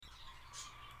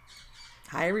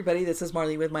Hi, everybody. This is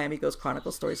Marlene with Miami Ghost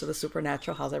Chronicles Stories of the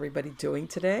Supernatural. How's everybody doing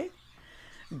today?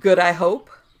 Good, I hope.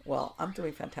 Well, I'm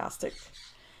doing fantastic.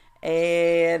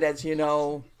 And as you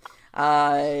know,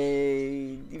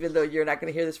 even though you're not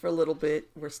going to hear this for a little bit,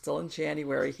 we're still in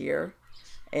January here.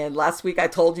 And last week I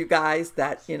told you guys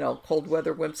that, cold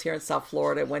weather wimps here in South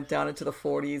Florida went down into the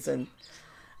 40s, and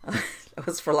it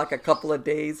was for like a couple of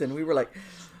days. And we were like,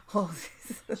 oh,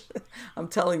 I'm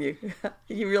telling you,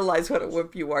 you realize what a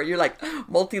wimp you are. You're like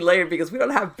multi-layered because we don't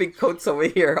have big coats over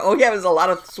here. Oh yeah, there's a lot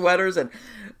of sweaters, and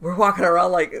we're walking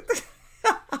around like,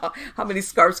 how many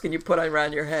scarves can you put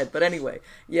around your head? But anyway,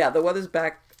 yeah, the weather's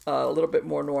back a little bit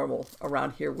more normal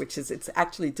around here, which is it's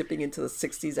actually dipping into the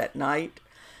 60s at night.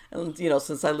 And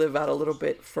since I live out a little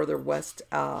bit further west,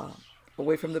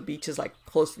 away from the beaches, like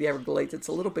close to the Everglades, it's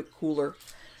a little bit cooler,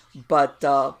 but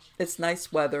it's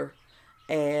nice weather.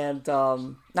 And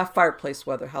not fireplace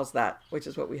weather. How's that? Which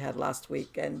is what we had last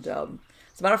week. And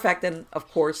as a matter of fact, then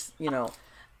of course, you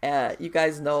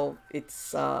guys know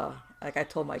it's like I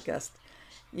told my guest,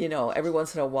 every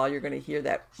once in a while you're going to hear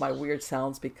that my weird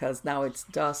sounds because now it's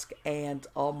dusk and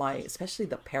especially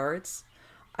the parrots.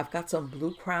 I've got some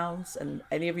blue crowns, and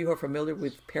any of you who are familiar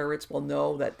with parrots will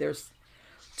know that there's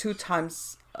two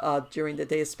times during the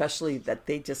day, especially that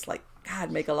they just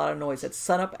make a lot of noise. It's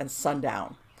sunup and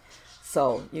sundown.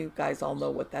 So you guys all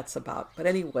know what that's about. But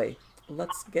anyway,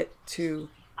 let's get to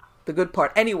the good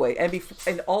part. Anyway,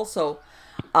 and also,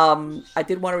 I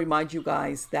did want to remind you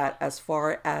guys that as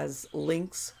far as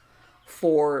links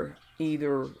for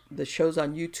either the shows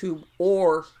on YouTube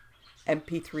or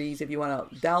MP3s, if you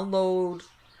want to download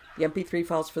the MP3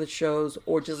 files for the shows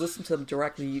or just listen to them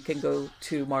directly, you can go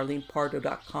to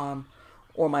marlenepardo.com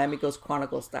or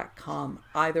miamighostchronicles.com.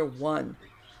 Either one.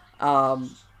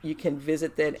 You can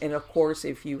visit that. And of course,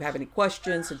 if you have any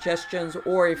questions, suggestions,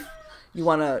 or if you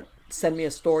want to send me a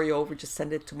story over, just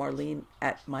send it to Marlene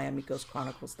at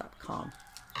miamighostchronicles.com.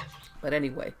 But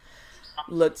anyway,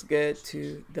 let's get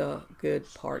to the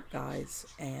good part, guys.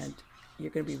 And you're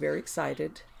going to be very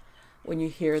excited when you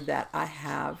hear that I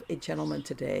have a gentleman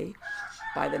today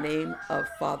by the name of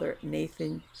Father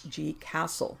Nathan G.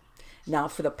 Castle. Now,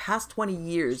 for the past 20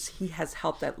 years, he has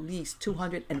helped at least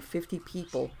 250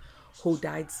 people who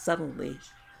died suddenly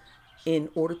in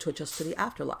order to adjust to the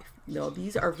afterlife.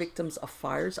 These are victims of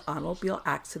fires, automobile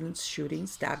accidents,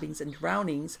 shootings, stabbings, and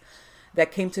drownings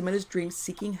that came to him in his dreams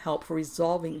seeking help for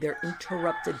resolving their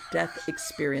interrupted death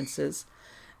experiences.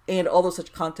 And although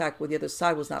such contact with the other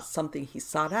side was not something he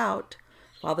sought out,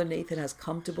 Father Nathan has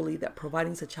come to believe that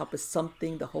providing such help is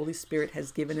something the Holy Spirit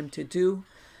has given him to do.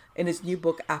 In his new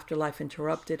book, Afterlife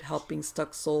Interrupted, Helping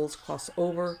Stuck Souls Cross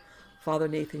Over, Father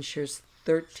Nathan shares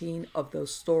 13 of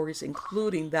those stories,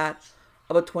 including that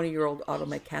of a 20-year-old auto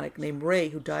mechanic named Ray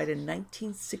who died in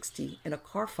 1960 in a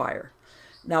car fire.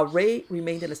 Now, Ray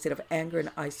remained in a state of anger and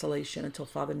isolation until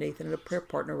Father Nathan and a prayer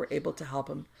partner were able to help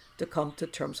him to come to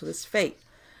terms with his fate.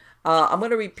 I'm going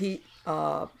to repeat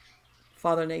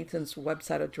Father Nathan's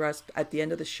website address at the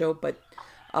end of the show, but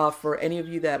for any of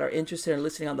you that are interested in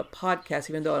listening on the podcast,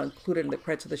 even though I included in the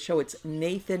credits of the show, it's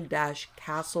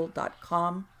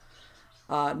nathan-castle.com.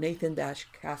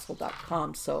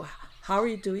 Nathan-castle.com. So how are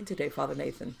you doing today, Father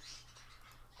Nathan?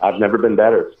 I've never been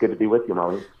better. It's good to be with you,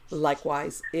 Molly.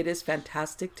 Likewise. It is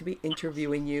fantastic to be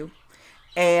interviewing you.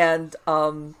 And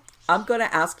I'm going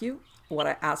to ask you what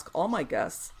I ask all my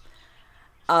guests.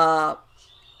 How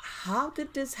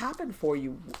did this happen for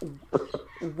you?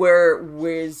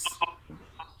 Was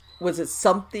it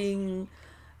something,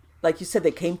 like you said,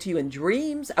 that came to you in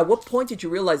dreams? At what point did you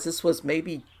realize this was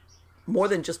maybe more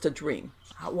than just a dream?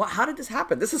 How did this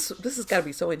happen? This has got to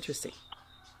be so interesting.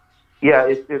 Yeah,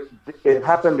 it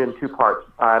happened in two parts.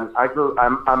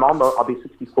 I'll be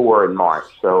 64 in March.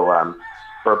 So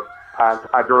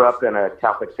I grew up in a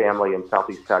Catholic family in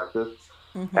Southeast Texas,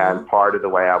 mm-hmm. and part of the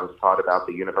way I was taught about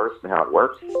the universe and how it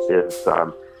works is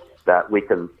that we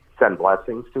can send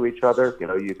blessings to each other.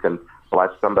 You can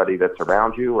bless somebody that's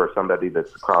around you, or somebody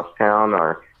that's across town,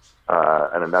 or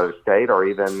in another state, or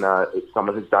even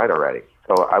someone who's died already.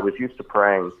 So I was used to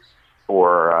praying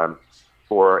for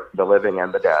the living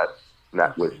and the dead, and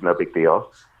that was no big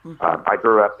deal. Mm-hmm. I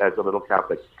grew up as a little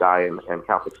Catholic guy in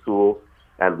Catholic school,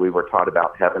 and we were taught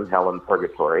about heaven, hell, and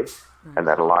purgatory, mm-hmm. and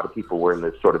that a lot of people were in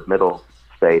this sort of middle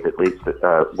state, at least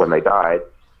when they died,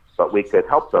 but we could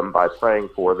help them by praying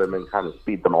for them and kind of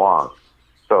speed them along.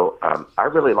 So I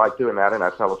really liked doing that, and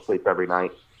I fell asleep every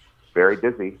night, very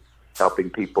busy, helping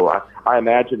people. I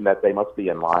imagine that they must be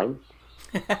in line.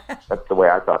 That's the way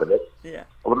I thought of it. Yeah.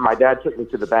 When my dad took me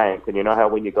to the bank, and you know how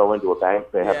when you go into a bank,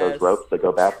 they have those ropes that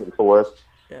go back and forth.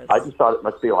 Yes. I just thought it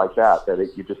must be like that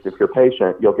if you're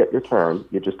patient, you'll get your turn.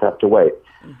 You just have to wait.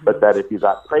 Mm-hmm. But that if you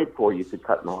got prayed for, you could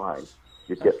cut in line.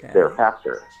 You'd get there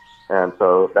faster. And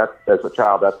so as a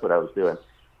child, that's what I was doing.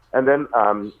 And then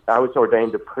I was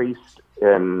ordained a priest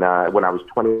when I was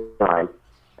 29.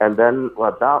 And then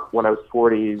about when I was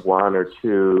 41 or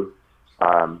 2,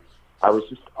 I was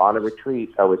just on a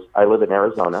retreat. I live in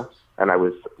Arizona, and I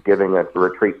was giving a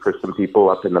retreat for some people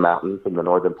up in the mountains in the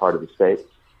northern part of the state.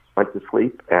 Went to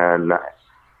sleep and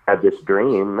had this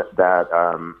dream that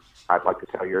I'd like to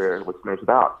tell your listeners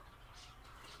about.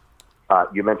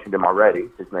 You mentioned him already.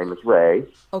 His name is Ray.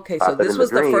 Okay, so this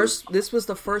was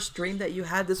the first dream that you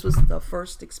had. This was the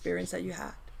first experience that you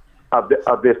had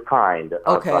of this kind.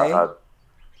 Okay. Of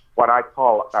what I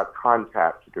call a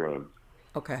contact dream.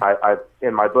 Okay. I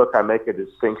in my book, I make a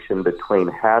distinction between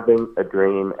having a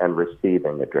dream and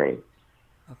receiving a dream.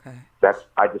 Okay.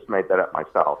 I just made that up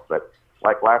myself. But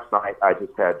like last night, I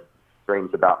just had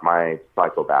dreams about my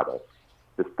psychobabble,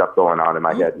 this stuff going on in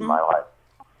my head in my life.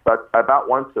 But about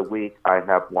once a week, I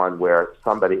have one where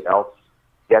somebody else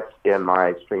gets in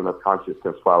my stream of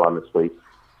consciousness while I'm asleep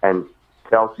and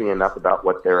tells me enough about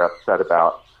what they're upset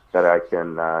about that I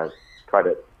can try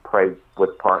to pray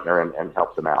with partner and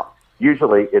help them out.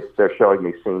 Usually, they're showing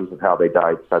me scenes of how they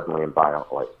died suddenly and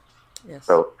violently. Yes.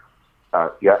 So, as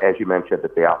you mentioned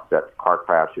at the outset, car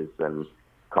crashes and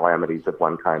calamities of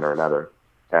one kind or another.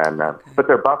 And but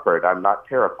they're buffered. I'm not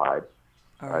terrified.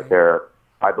 All right.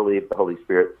 I believe the Holy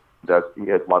Spirit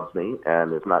loves me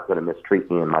and is not going to mistreat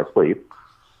me in my sleep.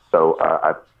 So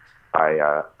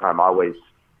I'm always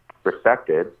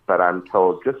respected, but I'm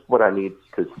told just what I need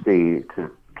to see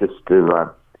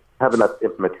to have enough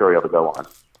material to go on.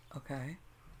 Okay.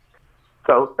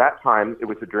 So that time it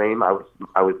was a dream. I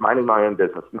was minding my own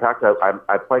business. In fact,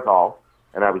 I play golf,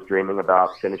 and I was dreaming about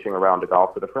finishing a round of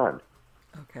golf with a friend.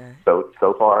 Okay.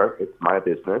 So far it's my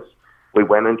business. We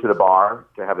went into the bar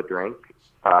to have a drink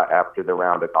after the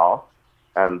round of golf,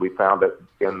 and we found that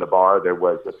in the bar there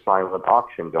was a silent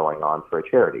auction going on for a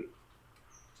charity.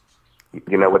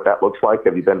 You know what that looks like?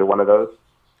 Have you been to one of those?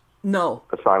 No.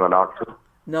 A silent auction?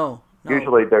 No.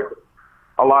 Usually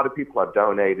a lot of people have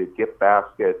donated gift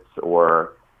baskets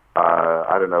or,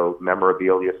 I don't know,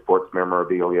 memorabilia, sports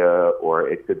memorabilia, or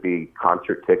it could be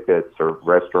concert tickets or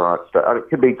restaurant stuff. It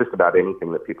could be just about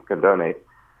anything that people can donate.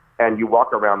 And you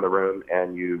walk around the room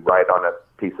and you write on a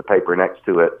piece of paper next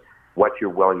to it what you're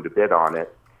willing to bid on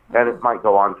it. And it might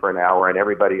go on for an hour, and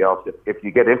everybody else, if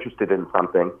you get interested in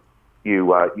something,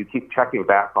 you keep checking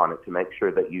back on it to make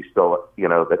sure that you still,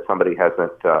 that somebody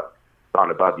hasn't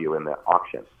gone above you in the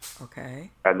auction.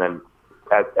 Okay. And then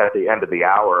at the end of the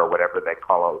hour or whatever they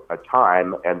call a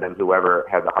time, and then whoever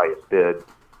had the highest bid,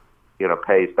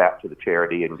 pays that to the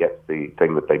charity and gets the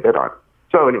thing that they bid on.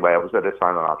 So anyway, I was at a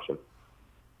silent auction.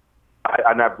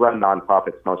 And I've run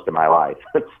nonprofits most of my life,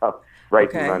 so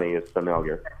raising money is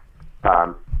familiar.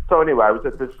 So anyway, I was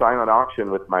at this silent auction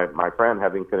with my friend,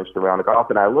 having finished a round of golf,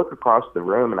 and I look across the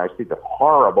room and I see the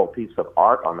horrible piece of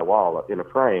art on the wall in a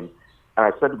frame. And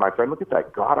I said to my friend, "Look at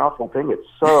that god-awful thing. It's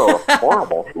so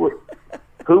horrible.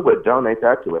 Who would donate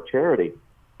that to a charity?"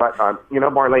 But,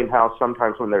 Marlene, how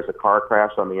sometimes when there's a car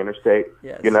crash on the interstate,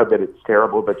 yes. you know that it's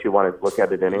terrible, but you want to look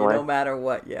at it anyway? No matter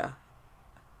what, yeah.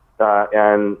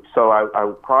 And so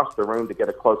I crossed the room to get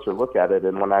a closer look at it,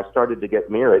 and when I started to get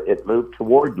near it, it moved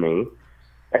toward me,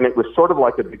 and it was sort of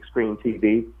like a big screen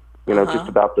TV, just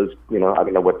about those, I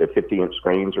don't know what, the 50-inch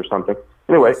screens or something.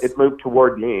 Anyway, It moved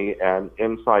toward me, and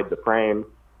inside the frame,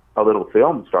 a little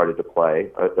film started to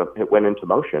play. It went into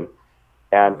motion,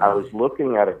 and I was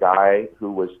looking at a guy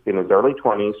who was in his early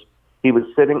 20s. He was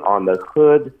sitting on the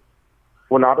hood,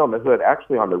 well, not on the hood,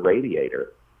 actually on the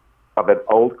radiator of an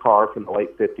old car from the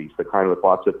late 50s, the kind with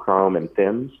lots of chrome and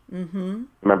fins. Mm-hmm.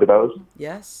 Remember those?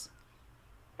 Yes.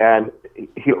 And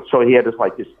he had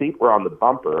his feet were on the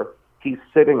bumper. He's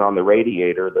sitting on the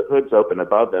radiator. The hood's open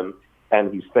above him,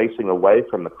 and he's facing away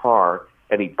from the car,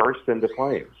 and he bursts into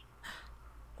flames.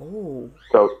 Oh.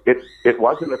 So it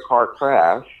wasn't a car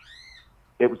crash.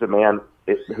 It was a man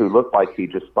who looked like he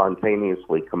just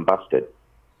spontaneously combusted.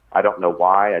 I don't know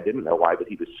why. I didn't know why, but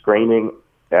he was screaming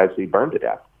as he burned to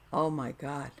death. Oh, my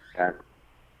God. And,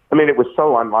 it was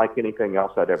so unlike anything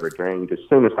else I'd ever dreamed. As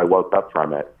soon as I woke up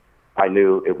from it, I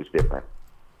knew it was different.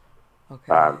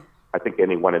 Okay. I think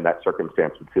anyone in that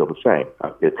circumstance would feel the same.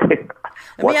 Let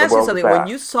me ask you something. When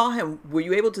you saw him, were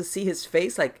you able to see his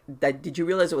face? Like, that? Did you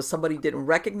realize it was somebody you didn't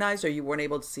recognize, or you weren't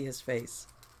able to see his face?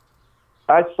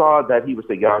 I saw that he was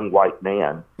a young white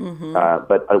man,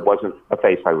 but it wasn't a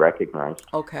face I recognized.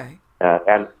 Okay.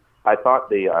 And I thought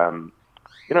the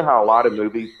you know how a lot of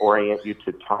movies orient you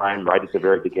to time right at the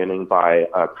very beginning by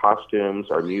costumes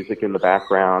or music in the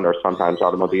background or sometimes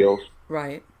automobiles?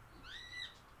 Right.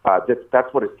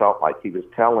 That's what it felt like. He was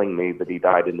telling me that he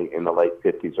died in the late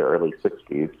 50s or early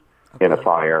 60s in a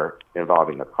fire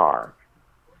involving a car.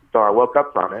 So I woke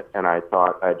up from it, and I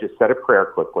thought, I just said a prayer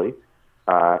quickly,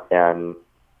 and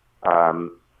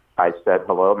I said,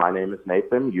 hello, my name is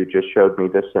Nathan. You just showed me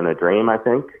this in a dream, I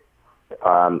think.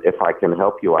 If I can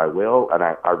help you, I will. And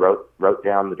I wrote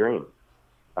down the dream.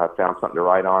 I found something to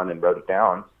write on and wrote it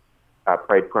down. I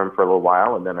prayed for him for a little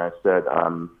while, and then I said,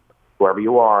 whoever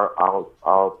you are,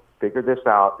 I'll figure this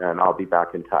out, and I'll be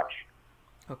back in touch.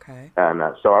 Okay. And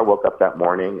so I woke up that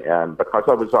morning, and because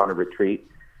I was on a retreat,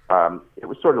 it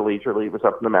was sort of leisurely. It was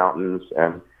up in the mountains,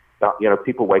 and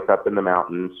people wake up in the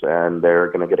mountains, and they're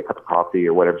going to get a cup of coffee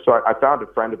or whatever. So I found a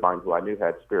friend of mine who I knew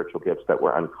had spiritual gifts that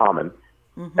were uncommon,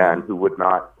 and who would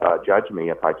not judge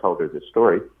me if I told her this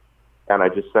story. And I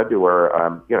just said to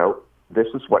her, this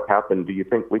is what happened. Do you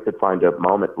think we could find a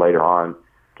moment later on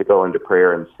to go into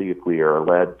prayer and see if we are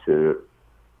led to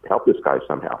help this guy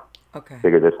somehow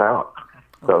figure this out?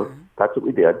 So that's what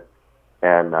we did.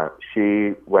 And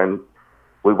when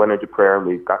we went into prayer and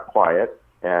we got quiet,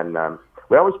 and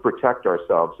we always protect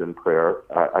ourselves in prayer.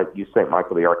 I use St.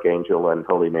 Michael the Archangel and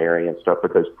Holy Mary and stuff,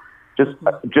 because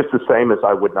just the same as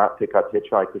I would not pick up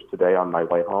hitchhikers today on my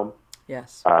way home.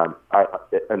 Yes.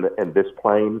 In this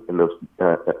plane, in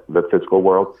the physical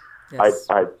world, yes.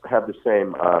 I have the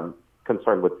same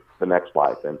concern with the next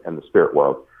life and the spirit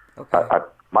world. Okay.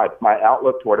 My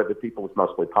outlook toward other people is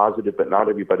mostly positive, but not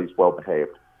everybody's well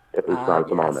behaved, at least not at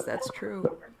the moment. That's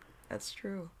true. That's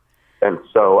true. And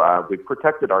so we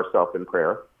protected ourselves in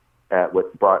prayer, which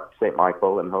brought St.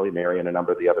 Michael and Holy Mary and a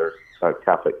number of the other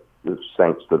Catholic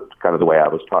saints. That's kind of the way I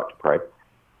was taught to pray.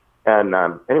 And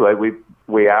anyway,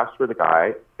 we asked for the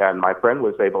guy, and my friend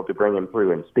was able to bring him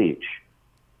through in speech.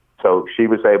 So she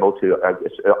was able to,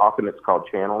 often it's called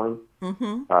channeling.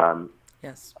 Mm-hmm.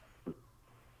 Yes.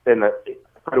 And I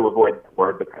try to avoid that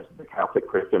word because the Catholic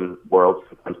Christian world,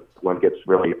 sometimes one gets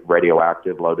really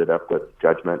radioactive, loaded up with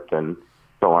judgment and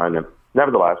so on. And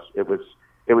nevertheless, it was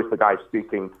the guy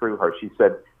speaking through her. She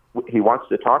said, he wants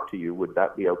to talk to you. Would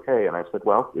that be okay? And I said,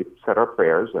 well, we said our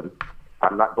prayers, and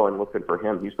I'm not going looking for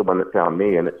him. He's the one that found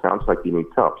me, and it sounds like he needs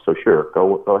help. So sure,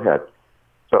 go ahead.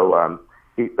 So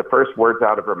the first words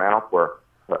out of her mouth were,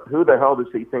 who the hell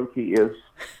does he think he is,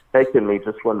 taking me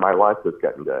just when my life was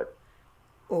getting good?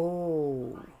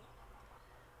 Oh.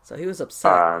 So he was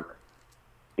upset.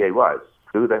 Yeah, he was.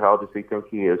 Who the hell does he think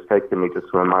he is, taking me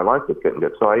just when my life was getting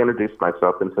good? So I introduced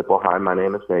myself and said, well, hi, my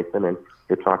name is Nathan, and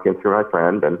you're talking through my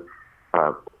friend, and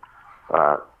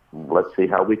let's see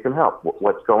how we can help.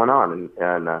 What's going on?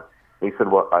 And he said,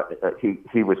 well,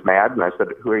 he was mad, and I said,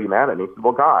 who are you mad at? And he said,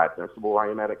 well, God. And I said, well, why are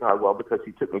you mad at God? Well, because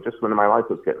he took me just when my life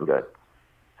was getting good.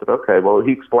 I said, okay. Well,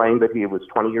 he explained that he was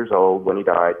 20 years old when he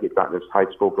died. He'd gotten his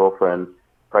high school girlfriend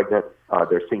pregnant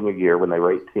their senior year when they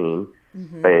were 18.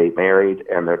 Mm-hmm. They married,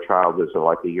 and their child was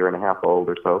like a year and a half old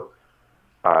or so.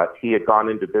 He had gone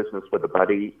into business with a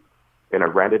buddy in a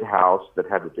rented house that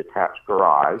had a detached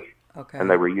garage, and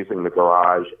they were using the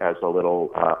garage as a little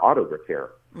auto repair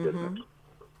business.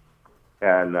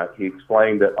 And he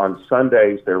explained that on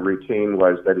Sundays their routine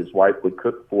was that his wife would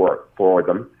cook for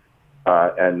them,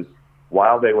 and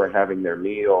while they were having their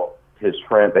meal, his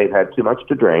friend, they'd had too much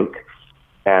to drink,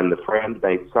 and the friend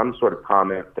made some sort of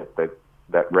comment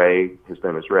that Ray, his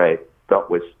name is Ray, felt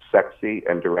was sexy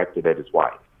and directed at his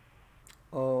wife.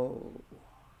 Oh.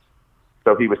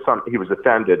 So he was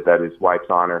offended that his wife's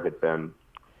honor had been,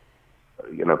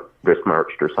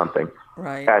 besmirched or something.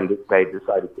 Right. And they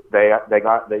decided they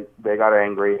got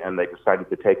angry, and they decided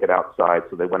to take it outside.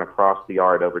 So they went across the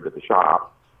yard over to the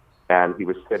shop, and he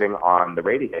was sitting on the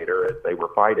radiator as they were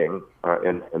fighting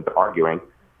and arguing,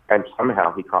 and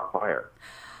somehow he caught fire.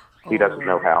 He doesn't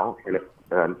know how,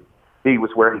 and he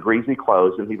was wearing greasy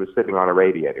clothes, and he was sitting on a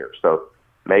radiator. So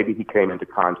maybe he came into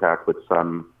contact with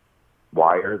some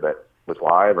wire that was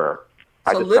live, or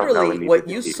so literally what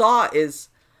you saw is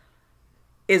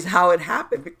how it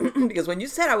happened. Because when you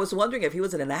said, I was wondering if he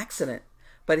was in an accident,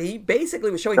 but he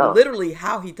basically was showing literally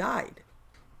how he died.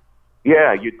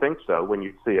 Yeah, you'd think so when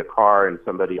you see a car and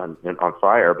somebody on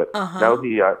fire, but no,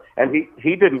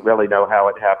 he didn't really know how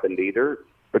it happened either,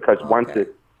 because once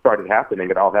it started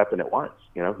happening, it all happened at once.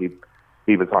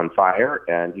 He was on fire,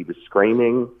 and he was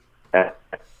screaming, and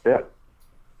that's it.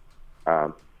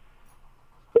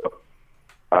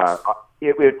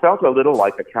 It felt a little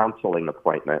like a counseling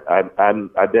appointment.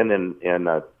 I've been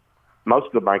in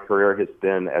most of my career has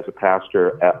been as a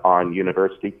pastor on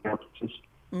university campuses.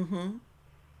 Mm-hmm.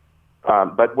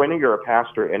 But when you're a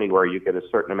pastor anywhere, you get a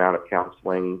certain amount of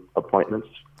counseling appointments.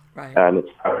 Right. And it's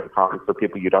common for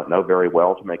people you don't know very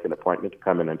well to make an appointment to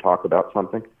come in and talk about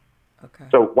something. Okay.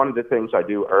 So one of the things I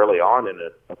do early on in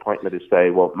an appointment is say,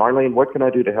 well, Marlene, what can I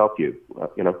do to help you?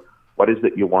 What is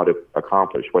it you want to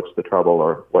accomplish? What's the trouble,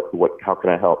 or how can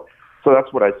I help? So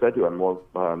that's what I said to him. Well,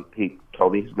 he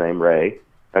told me his name, Ray.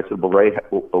 I said, well, Ray,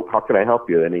 how can I help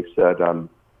you? And he said,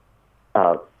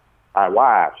 my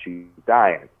wife, she's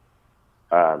dying.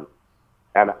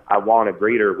 And I want to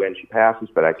greet her when she passes,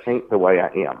 but I can't the way I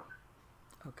am.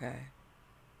 Okay.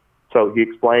 So he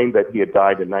explained that he had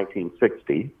died in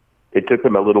 1960. It took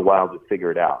him a little while to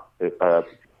figure it out.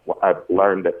 I've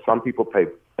learned that some people pay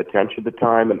attention to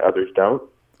time and others don't.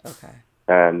 Okay.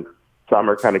 And some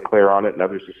are kind of clear on it and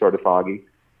others are sort of foggy.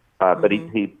 But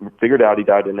he figured out he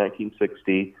died in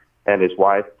 1960, and his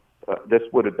wife, this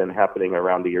would have been happening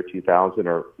around the year 2000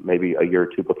 or maybe a year or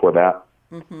two before that.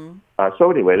 Mm-hmm. So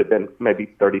anyway, it had been maybe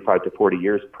 35 to 40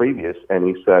 years previous, and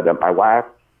he said, my wife,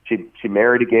 she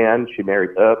married again. She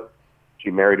married up. She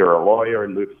married her a lawyer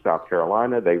and moved to South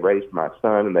Carolina. They raised my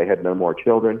son, and they had no more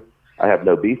children. I have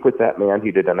no beef with that man. He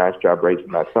did a nice job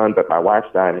raising my son, but my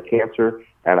wife's dying of cancer,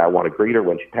 and I want to greet her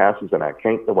when she passes, and I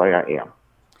can't the way I am.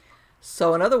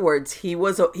 So in other words, he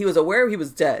was aware he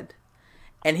was dead,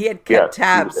 and he had kept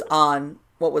tabs on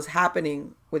what was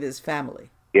happening with his family.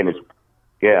 In his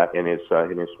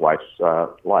wife's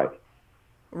life.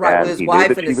 Right, and with his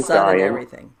wife and his son dying. And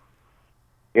everything.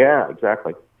 Yeah,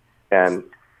 exactly. And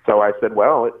so I said,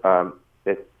 well,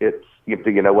 it's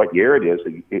do you know what year it is?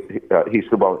 He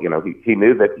said, well, he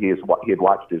knew that he had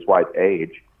watched his wife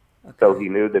age, so he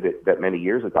knew that many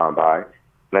years had gone by.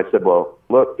 And I said, well,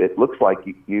 look, it looks like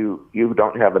you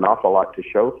don't have an awful lot to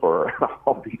show for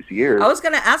all these years. I was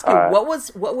going to ask you, what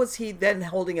was he then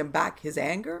holding him back? His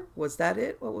anger? Was that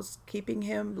it? What was keeping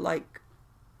him like?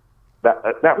 That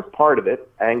was part of it.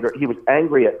 Anger. He was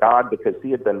angry at God because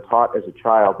he had been taught as a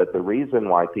child that the reason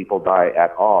why people die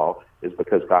at all is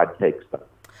because God takes them.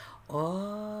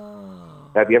 Oh.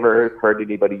 Have you ever heard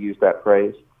anybody use that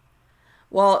phrase?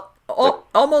 Well,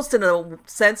 almost in a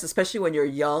sense, especially when you're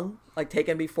young, like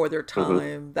taken before their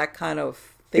time, that kind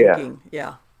of thinking.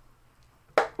 Yeah.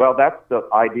 Well, that's the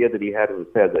idea that he had in his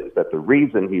head, that the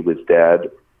reason he was dead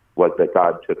was that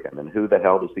God took him. And who the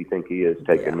hell does he think he is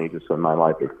taking me just when my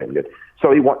life has been good?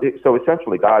 So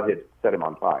essentially God had set him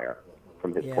on fire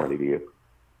from his point of view.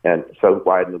 And so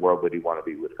why in the world would he want to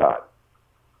be with God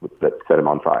that set him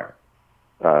on fire?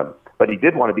 But he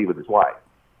did want to be with his wife.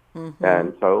 Mm-hmm.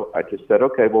 And so I just said,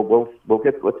 okay, well,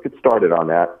 let's get started on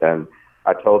that. And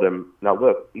I told him, now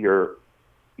look, this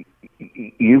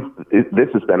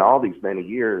has been all these many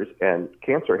years, and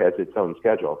cancer has its own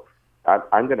schedule.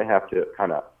 I'm going to have to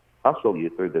kind of hustle you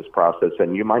through this process,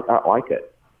 and you might not like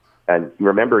it. And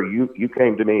remember, you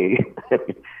came to me.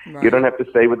 Right. You don't have to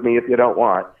stay with me if you don't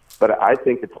want. But I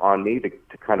think it's on me to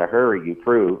kind of hurry you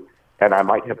through, and I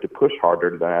might have to push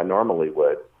harder than I normally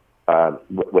would.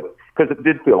 Because it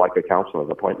did feel like a counseling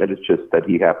appointment. It's just that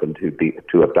he happened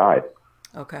to have died.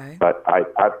 Okay. But I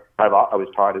was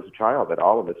taught as a child that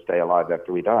all of us stay alive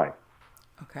after we die.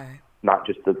 Okay. Not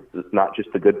just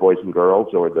the good boys and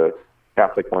girls or the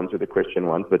Catholic ones or the Christian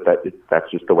ones, but that's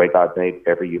just the way God made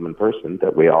every human person,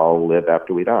 that we all live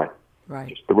after we die. Right.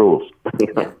 Just the rules.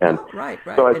 Yeah. And right.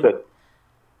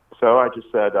 So I just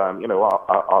said,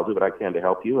 I'll do what I can to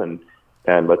help you, and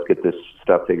let's get this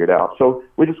stuff figured out. So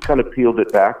we just kind of peeled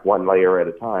it back one layer at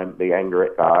a time. The anger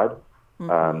at God.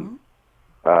 Mm-hmm.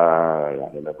 I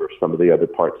don't remember some of the other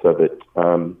parts of it.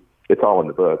 It's all in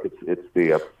the book. It's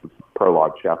the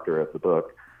prologue chapter of the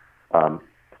book.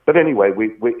 But anyway,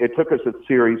 it took us a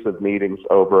series of meetings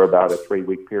over about a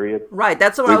 3-week period. Right.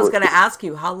 That's what I was going to ask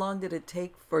you. How long did it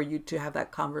take for you to have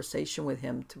that conversation with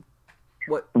him?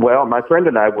 Well, my friend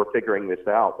and I were figuring this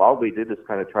out. All we did is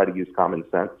kind of try to use common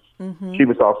sense. Mm-hmm. She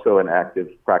was also an active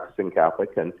practicing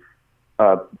Catholic, and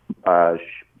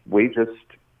we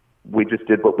just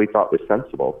did what we thought was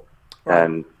sensible, right.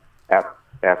 And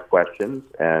asked questions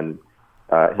and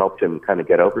helped him kind of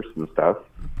get over some stuff.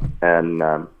 And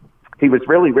he was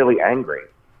really, really angry.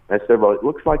 I said, well, it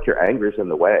looks like your anger's in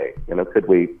the way. Could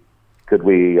we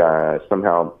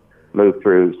somehow move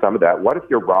through some of that? What if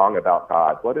you're wrong about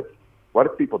God? What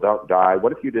if people don't die?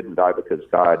 What if you didn't die because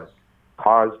God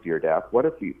caused your death? What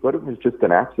if it was just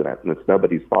an accident and it's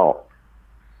nobody's fault?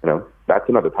 That's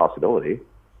another possibility.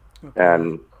 Okay.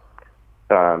 And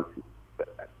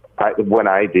when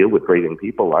I deal with grieving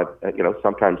people,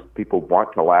 sometimes people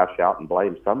want to lash out and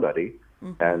blame somebody,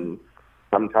 mm-hmm. and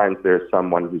sometimes there's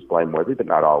someone who's blameworthy, but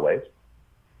not always.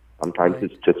 Sometimes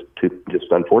It's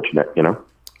just unfortunate,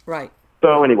 Right.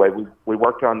 So anyway, we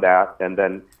worked on that, and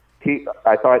then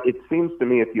I thought, it seems to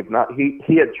me, if you've not, he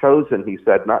had chosen, he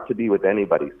said, not to be with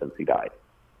anybody since he died.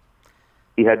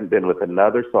 He hadn't been with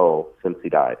another soul since he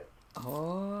died.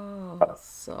 Oh,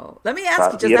 so let me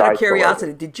ask you, just out of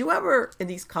curiosity, did you ever, in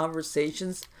these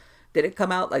conversations, did it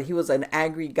come out like he was an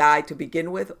angry guy to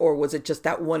begin with, or was it just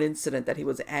that one incident that he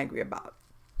was angry about?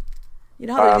 You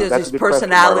know how there's these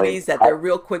personalities that they're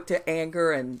real quick to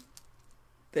anger, and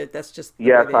that's just the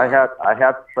yes, way they I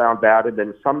have found that, and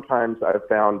then sometimes I've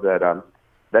found that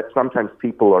that sometimes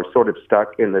people are sort of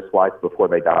stuck in this life before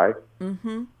they die.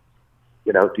 Mm-hmm.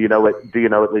 You know, do you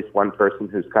know at least one person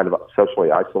who's kind of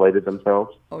socially isolated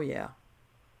themselves? Oh yeah,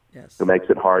 yes. Who makes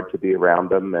it hard to be around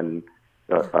them, and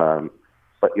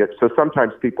but yet, so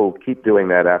sometimes people keep doing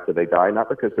that after they die, not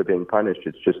because they're being punished.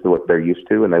 It's just what they're used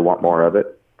to, and they want more of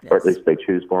it, or at least they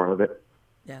choose more of it.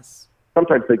 Yes.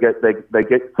 Sometimes they get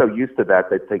so used to that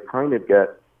they kind of get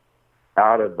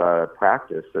out of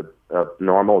practice of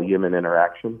normal human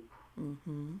interaction,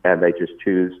 and they just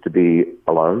choose to be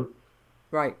alone.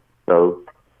 Right. So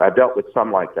I've dealt with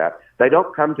some like that. They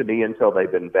don't come to me until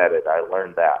they've been vetted. I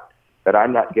learned that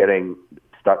I'm not getting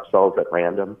stuck souls at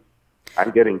random.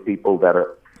 I'm getting people that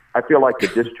are. I feel like the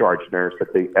discharge nurse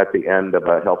at the end of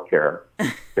a healthcare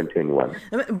continuum.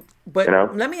 But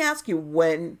let me ask you,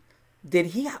 when did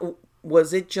he?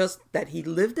 Was it just that he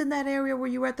lived in that area where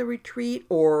you were at the retreat,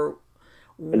 or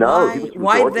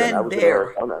why then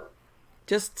there?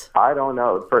 Just I don't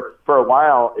know. For a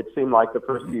while, it seemed like the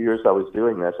first few years I was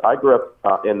doing this. I grew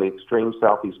up in the extreme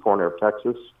southeast corner of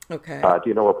Texas. Okay. Do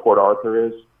you know where Port Arthur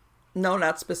is? No,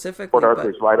 not specifically. Port Arthur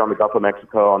is right on the Gulf of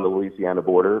Mexico on the Louisiana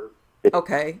border.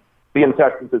 Okay. Being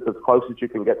Texas is as close as you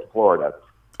can get to Florida.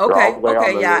 Okay.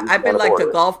 Okay. Yeah, I've been like to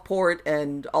Gulfport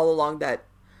and all along that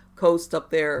coast up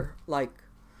there, like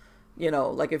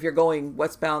if you're going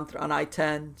westbound on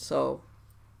I-10. So.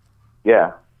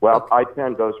 Yeah. Well,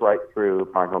 I-10 goes right through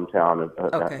my hometown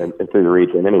and through the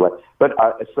region anyway. But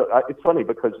it's funny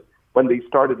because when these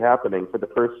started happening, for the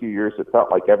first few years, it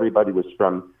felt like everybody was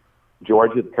from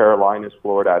Georgia, the Carolinas,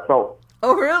 Florida. I felt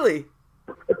oh, really?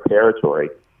 A territory.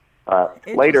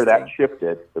 Later that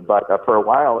shifted, but for a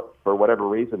while, for whatever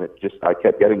reason, I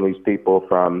kept getting these people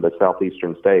from the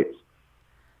southeastern states.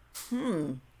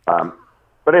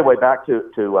 But anyway, back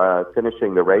to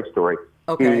finishing the Ray story.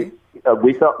 Okay.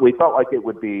 We felt like it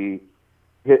would be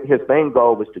his main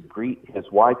goal was to greet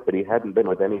his wife, but he hadn't been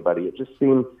with anybody. It just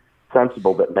seemed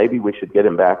sensible that maybe we should get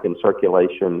him back in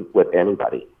circulation with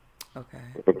anybody. Okay.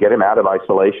 Get him out of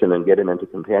isolation and get him into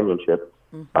companionship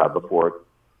before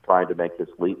trying to make this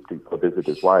leap to go visit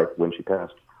his wife when she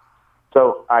passed.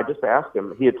 So I just asked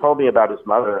him. He had told me about his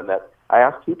mother, and that I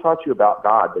asked, "Who taught you about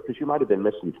God?" Because you might have been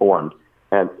misinformed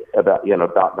and about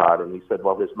God. And he said,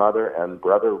 "Well, his mother and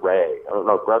brother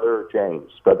brother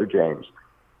James.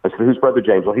 I said, "Who's Brother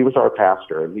James?" Well, he was our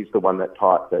pastor, and he's the one that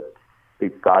taught that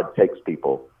God takes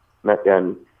people.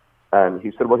 And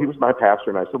he said, "Well, he was my pastor."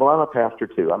 And I said, "Well, I'm a pastor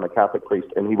too. I'm a Catholic priest."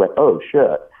 And he went, "Oh,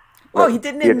 shit." Oh, he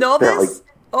didn't know this?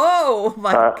 Oh,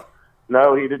 my God.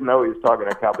 No, he didn't know he was talking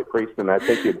to a Catholic priest, and I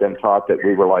think he had been taught that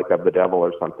we were like of the devil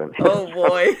or something. Oh,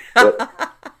 boy.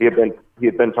 he had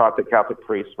been taught that Catholic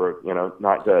priests were,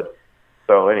 not good.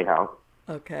 So anyhow.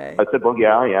 Okay. I said, "Well,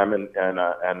 yeah, I am, and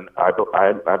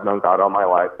I've known God all my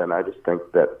life, and I just think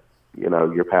that,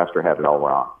 your pastor had it all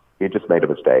wrong. He just made a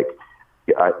mistake.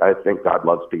 I think God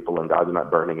loves people, and God's not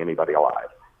burning anybody alive."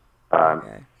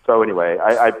 Okay. So anyway,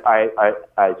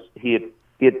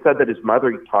 he had said that his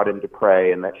mother taught him to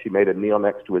pray, and that she made him kneel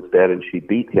next to his bed, and she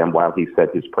beat him while he said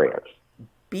his prayers.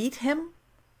 Beat him?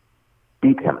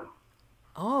 Beat him.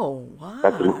 Oh, wow.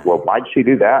 Well, why'd she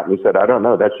do that? And he said, "I don't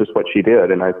know. That's just what she did."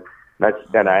 And I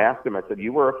asked him, I said,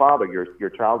 "You were a father. Your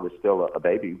child was still a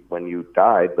baby when you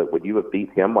died, but would you have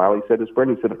beat him while he said his prayer?"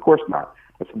 And he said, "Of course not."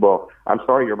 I said, "Well, I'm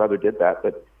sorry your mother did that,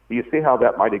 but do you see how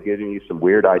that might have given you some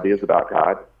weird ideas about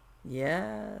God?"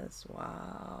 Yes.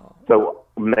 Wow. So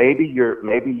maybe you've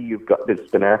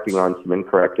been acting on some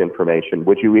incorrect information.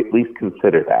 Would you at least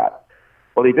consider that?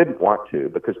 Well, he didn't want to,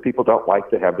 because people don't like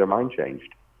to have their mind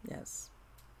changed. Yes.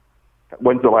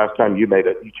 When's the last time you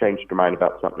changed your mind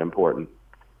about something important?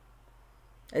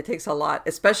 It takes a lot,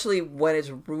 especially when it's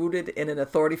rooted in an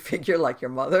authority figure like your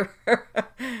mother.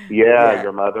 Yeah,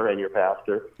 your mother and your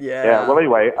pastor. Yeah. Well,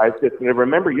 anyway, I just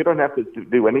remember, you don't have to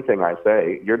do anything I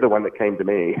say. You're the one that came to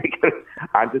me.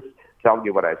 I'm just telling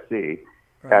you what I see.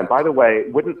 Right. And by the way,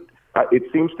 it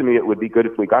seems to me it would be good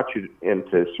if we got you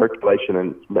into circulation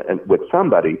and with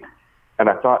somebody. And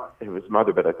I thought it was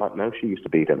mother, but I thought, no, she used to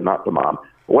beat him, not the mom.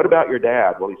 What about your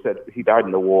dad? Well, he said he died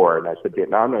in the war. And I said,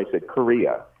 Vietnam. No, he said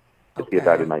Korea. He had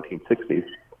died in the 1960s.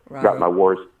 got my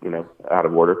wars, out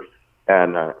of order.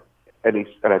 And I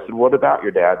said, what about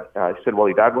your dad? He said, well,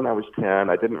 he died when I was 10.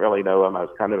 I didn't really know him. I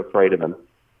was kind of afraid of him.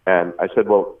 And I said,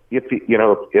 well,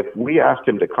 if we asked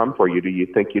him to come for you, do you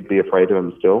think you'd be afraid of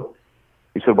him still?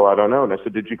 He said, well, I don't know. And I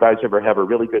said, did you guys ever have a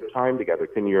really good time together?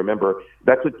 Can you remember?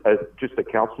 That's just a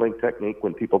counseling technique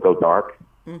when people go dark.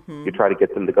 Mm-hmm. You try to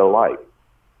get them to go light.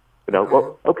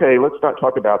 Well, okay, let's not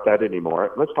talk about that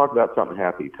anymore. Let's talk about something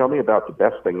happy. Tell me about the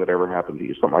best thing that ever happened to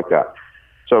you, something like that.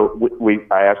 So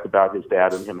I asked about his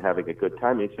dad and him having a good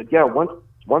time. And he said, yeah, once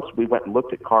we went and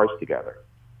looked at cars together.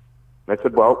 And I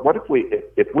said, well, what if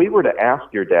we were to ask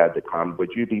your dad to come,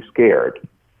 would you be scared?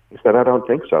 He said, I don't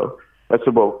think so. I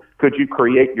said, well, could you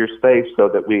create your space so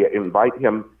that we invite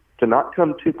him to not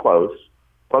come too close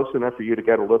enough for you to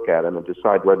get a look at him and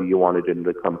decide whether you wanted him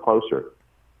to come closer?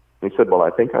 And he said, well, I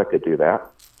think I could do that.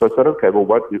 So I said, okay, well,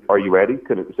 are you ready?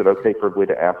 Is it okay for me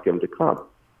to ask him to come?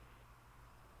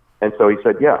 And so he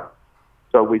said, yeah.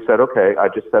 So we said, okay, I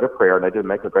just said a prayer, and I didn't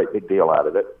make a great big deal out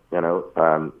of it.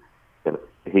 And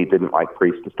he didn't like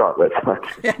priests to start with.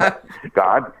 Yeah.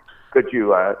 God, could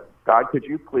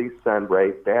you please send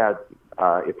Ray's dad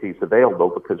if he's available,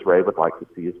 because Ray would like to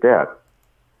see his dad.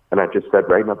 And I just said,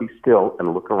 Ray, now be still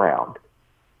and look around.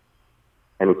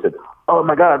 And he said, oh,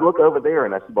 my God, look over there.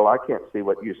 And I said, well, I can't see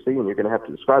what you see, and you're going to have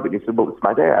to describe it. And he said, well, it's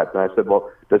my dad. And I said,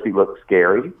 well, does he look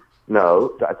scary?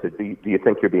 No. I said, do you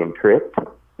think you're being tricked?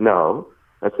 No.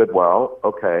 I said, well,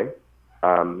 okay.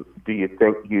 Do you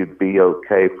think you'd be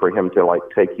okay for him to,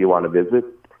 take you on a visit,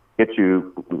 get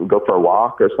you, go for a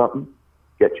walk or something,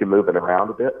 get you moving around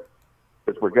a bit?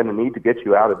 Because we're going to need to get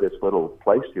you out of this little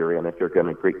place you're in if you're going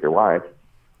to greet your wife.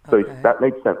 So that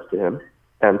made sense to him.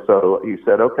 And so he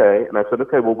said, okay. And I said,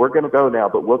 okay, well, we're going to go now,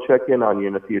 but we'll check in on you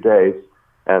in a few days,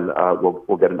 and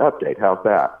we'll get an update. How's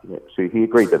that? So he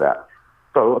agreed to that.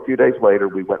 So a few days later,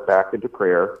 we went back into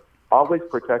prayer, always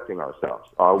protecting ourselves,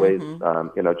 always,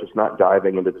 just not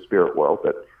diving into the spirit world.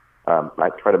 But I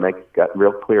try to make that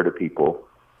real clear to people.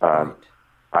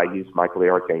 I used Michael the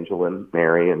Archangel and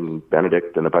Mary and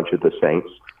Benedict and a bunch of the saints.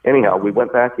 Anyhow, we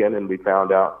went back in and we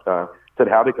found out, said,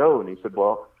 how'd it go? And he said,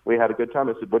 well, we had a good time.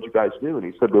 I said, what'd you guys do? And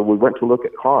he said, well, we went to look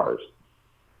at cars.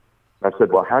 I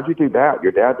said, well, how'd you do that?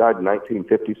 Your dad died in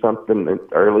 1950-something,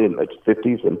 early in the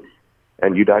 50s,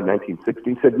 and you died in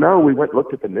 1960? He said, no, we went and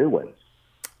looked at the new ones.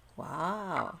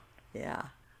 Wow. Yeah.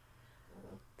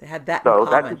 They had that so in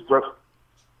common.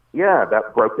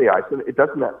 That broke the ice. And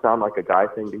doesn't that sound like a guy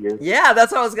thing to you? Yeah,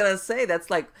 that's what I was going to say.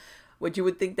 That's like what you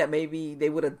would think that maybe they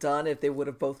would have done if they would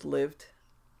have both lived.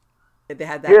 If they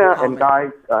had that in common. And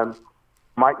guys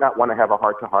might not want to have a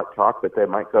heart-to-heart talk, but they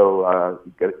might go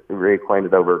get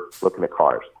reacquainted over looking at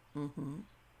cars. Mm-hmm.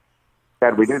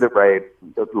 And we knew that Ray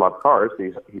loved cars.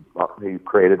 He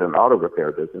created an auto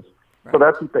repair business. Right. So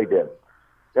that's what they did.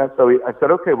 Yeah, so I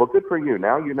said, okay, well, good for you.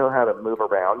 Now you know how to move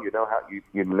around. You know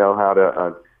how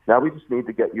to. Now we just need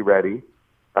to get you ready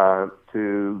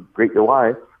to greet your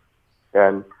wife,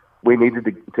 and we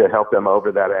needed to help them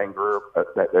over that anger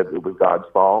that it was God's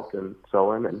fault and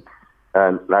so on.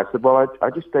 And I said, well, I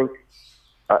just think,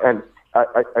 and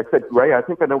I said, Ray, I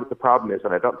think I know what the problem is,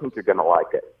 and I don't think you're going to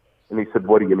like it. And he said,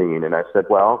 what do you mean? And I said,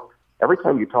 well, every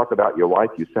time you talk about your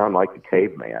wife, you sound like a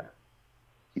caveman.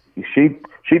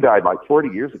 She died like 40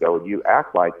 years ago, and you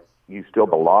act like you still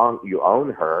belong, you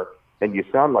own her, and you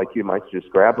sound like you might just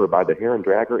grab her by the hair and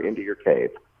drag her into your cave.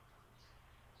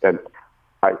 And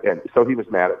so he was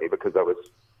mad at me because I was,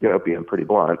 being pretty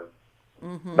blunt.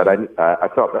 Mm-hmm. But I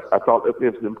felt it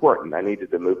was important. I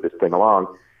needed to move this thing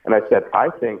along. And I said,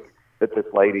 I think that this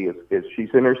lady is she's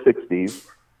in her 60s.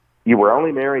 You were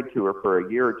only married to her for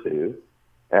a year or two.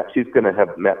 She's going to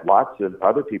have met lots of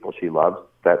other people she loves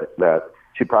that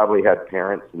she probably had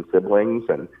parents and siblings,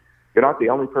 and you're not the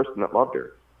only person that loved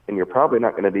her. And you're probably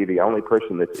not going to be the only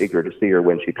person that's eager to see her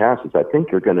when she passes. I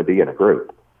think you're going to be in a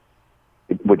group.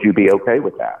 Would you be okay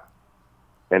with that?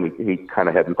 And he kind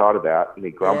of hadn't thought of that, and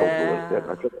he grumbled a little bit.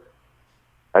 And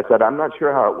I said, I'm not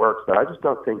sure how it works, but I just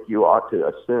don't think you ought to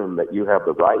assume that you have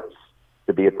the rights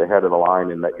to be at the head of the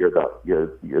line and that you're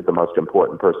the most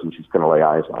important person she's going to lay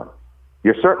eyes on.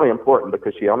 You're certainly important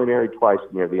because she only married twice,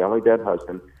 and you're the only dead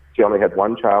husband. She only had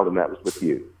one child, and that was with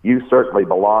you. You certainly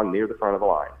belong near the front of the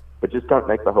line, but just don't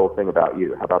make the whole thing about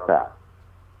you. How about that?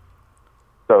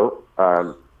 So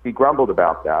he grumbled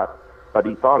about that, but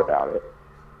he thought about it.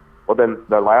 Well, then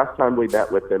the last time we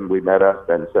met with him, we met up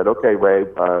and said, okay, Ray,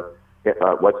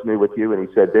 what's new with you? And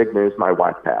he said, big news, my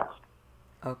wife passed.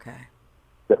 Okay. I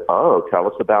said, oh, tell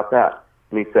us about that.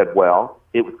 And he said, well,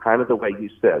 it was kind of the way you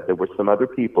said. There were some other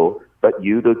people, but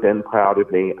you'd have been proud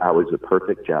of me. I was a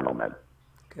perfect gentleman.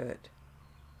 Good.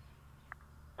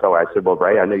 So I said, well,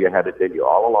 Ray, I knew you had it in you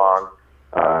all along.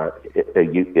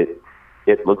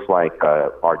 It looks like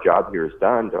our job here is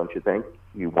done, don't you think?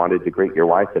 You wanted to greet your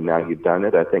wife, and now you've done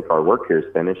it. I think our work here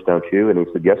is finished, don't you? And he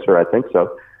said, yes, sir, I think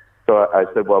so. So I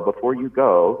said, well, before you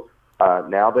go,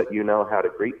 now that you know how to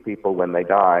greet people when they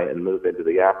die and move into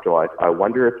the afterlife, I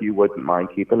wonder if you wouldn't mind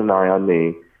keeping an eye on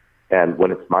me. And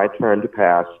when it's my turn to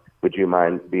pass, would you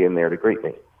mind being there to greet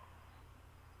me?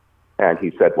 And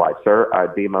he said, why, sir,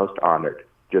 I'd be most honored.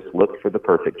 Just look for the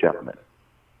perfect gentleman.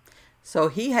 So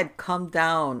he had come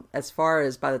down as far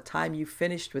as by the time you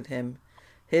finished with him,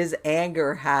 his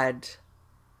anger had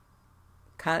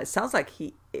it sounds like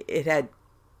it had,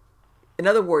 in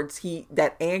other words,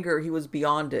 that anger, he was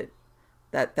beyond it.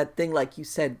 That thing, like you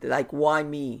said, like, why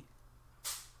me?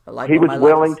 Like, he was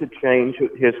willing to change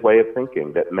his way of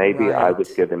thinking, that maybe right. I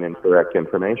was given incorrect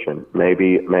information.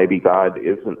 Maybe God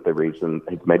isn't the reason.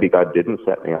 Maybe God didn't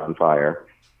set me on fire.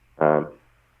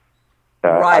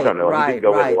 Right, I don't know. Right, he didn't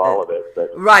go right. into all of it. But.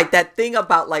 Right, that thing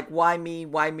about, like, why me,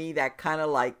 that kind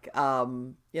of like,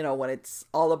 when it's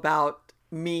all about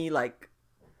me, like,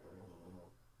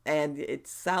 and it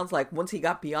sounds like once he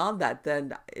got beyond that,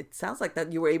 then it sounds like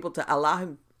that you were able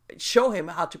to show him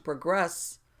how to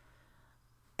progress.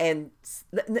 And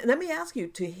let me ask you,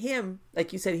 to him,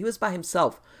 like you said, he was by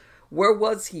himself. Where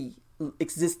was he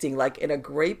existing? Like, in a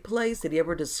great place? Did he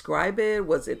ever describe it?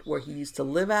 Was it where he used to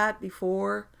live at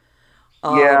before?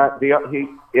 Yeah,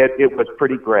 it was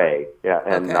pretty gray,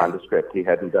 and nondescript. He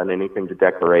hadn't done anything to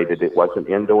decorate it. It wasn't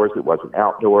indoors. It wasn't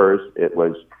outdoors. It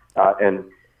was, and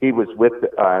he was with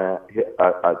a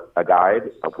guide,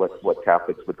 what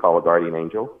Catholics would call a guardian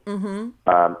angel. Mm-hmm.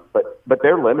 But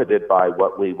they're limited by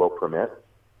what we will permit,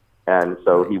 and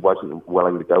so he wasn't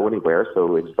willing to go anywhere.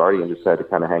 So his guardian just had to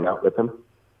kind of hang out with him.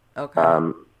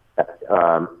 Okay.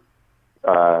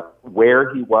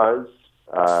 Where he was.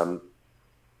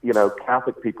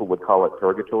 Catholic people would call it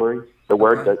purgatory. The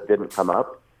word that didn't come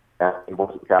up, and he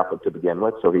wasn't Catholic to begin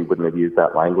with, so he wouldn't have used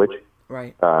that language.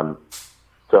 Right. But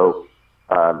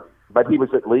he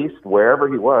was, at least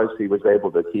wherever he was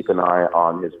able to keep an eye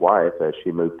on his wife as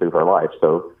she moved through her life.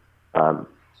 So, but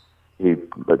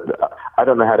I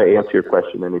don't know how to answer your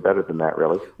question any better than that,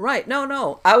 really. Right.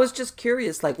 No. I was just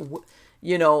curious, like,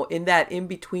 in that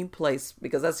in-between place,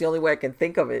 because that's the only way I can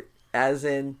think of it, as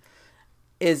in,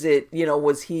 is it,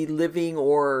 was he living,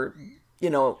 or,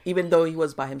 even though he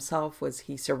was by himself, was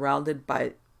he surrounded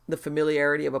by the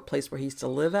familiarity of a place where he used to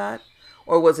live at?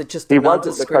 Or was it just he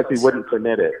wasn't, because he wouldn't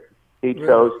permit it. He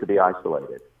chose to be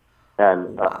isolated.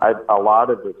 And a lot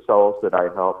of the souls that I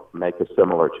help make a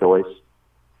similar choice.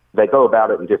 They go about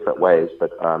it in different ways,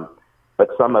 but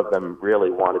some of them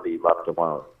really want to be left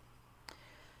alone.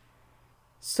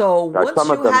 So once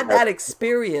you had that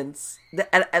experience,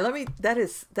 and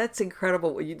that's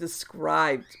incredible what you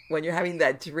described, when you're having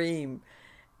that dream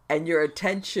and your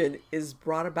attention is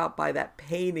brought about by that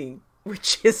painting,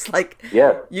 which is like,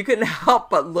 you couldn't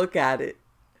help but look at it.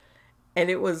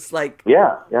 And it was like,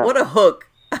 what a hook,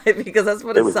 because that's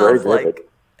what it sounds like.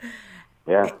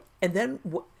 Yeah. And then,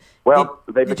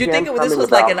 did you think this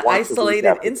was like an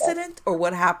isolated incident, or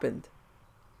what happened?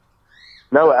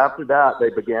 No, after that,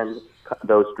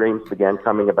 those dreams began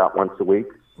coming about once a week.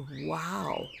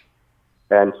 Wow.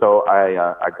 And so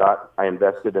I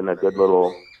invested in a good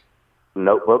little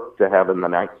notebook to have in the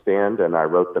nightstand, and I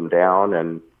wrote them down,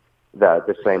 and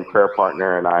the same prayer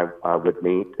partner and I would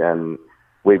meet, and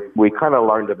we kind of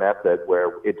learned a method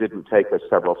where it didn't take us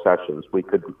several sessions. We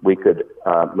could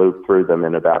move through them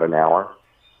in about an hour,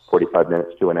 45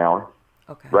 minutes to an hour.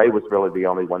 Okay. Ray was really the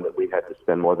only one that we had to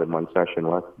spend more than one session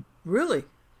with. Really?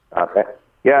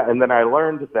 Yeah, and then I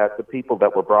learned that the people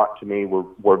that were brought to me were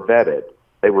vetted.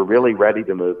 They were really ready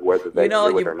to move, whether they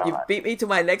knew it or not. You beat me to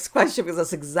my next question, because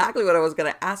that's exactly what I was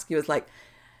going to ask you. It's like,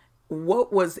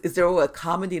 is there a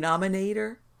common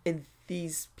denominator in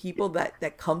these people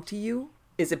that come to you?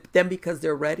 Is it them because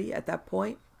they're ready at that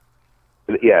point?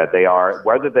 Yeah, they are.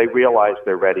 Whether they realize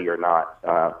they're ready or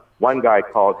not. One guy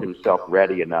called himself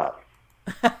Ready Enough.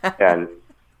 And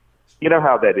you know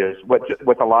how that is.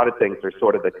 With a lot of things, there's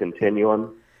sort of the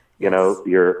continuum.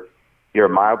 You're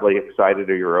mildly excited,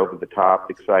 or you're over the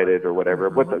top excited, or whatever.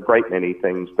 Mm-hmm. With a great many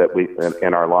things that we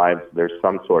in our lives, there's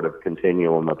some sort of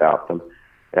continuum about them.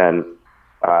 And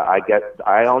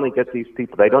I only get these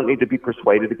people. They don't need to be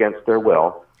persuaded against their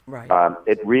will. Right.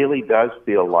 It really does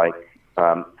feel like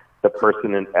the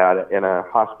person in a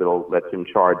hospital that's in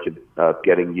charge of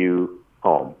getting you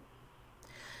home.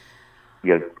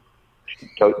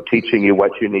 Teaching you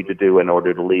what you need to do in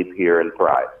order to leave here and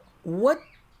thrive. What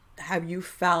have you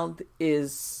found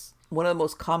is one of the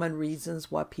most common reasons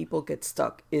why people get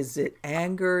stuck? Is it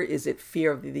anger? Is it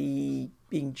fear of the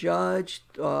being judged?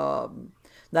 Not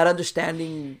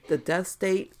understanding the death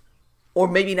state? Or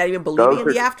maybe not even believing in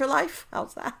the afterlife?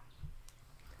 How's that?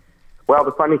 Well,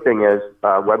 the funny thing is,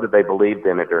 whether they believed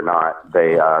in it or not,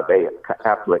 they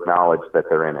have to acknowledge that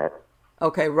they're in it.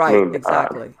 Okay, right, I mean,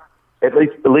 exactly. At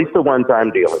least the ones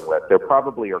I'm dealing with, there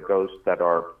probably are ghosts that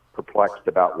are perplexed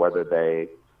about whether they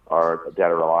are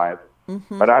dead or alive.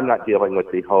 Mm-hmm. But I'm not dealing with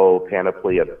the whole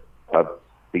panoply of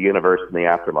the universe and the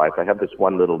afterlife. I have this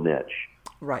one little niche.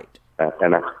 Right.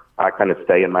 And I kind of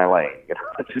stay in my lane.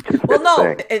 Well,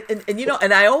 no, and you know,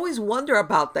 and I always wonder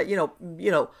about that. You know,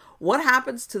 what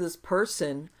happens to this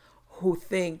person who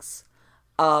thinks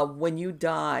when you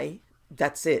die,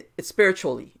 that's it. It's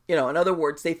spiritually. You know, in other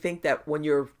words, they think that when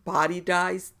your body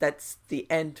dies, that's the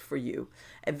end for you.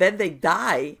 And then they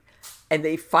die and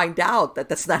they find out that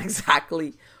that's not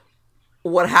exactly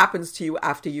what happens to you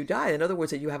after you die. In other words,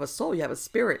 that you have a soul, you have a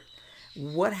spirit.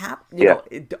 What happens? You know,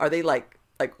 are they like,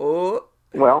 oh,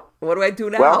 well, what do I do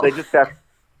now? Well, they just have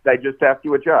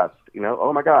to adjust. You know,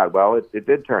 oh my God. Well, it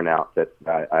did turn out that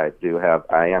I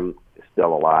am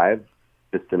still alive,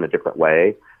 just in a different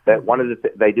way. That one of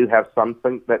they do have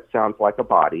something that sounds like a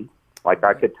body. Like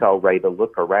I could tell Ray to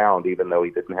look around even though he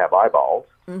didn't have eyeballs.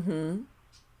 Mm-hmm.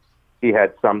 He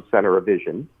had some center of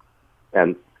vision,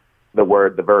 and the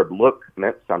verb look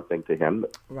meant something to him,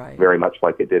 right. Very much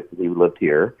like it did when he lived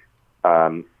here.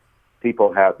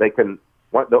 People I've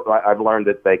learned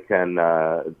that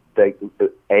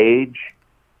age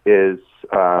is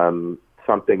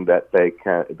something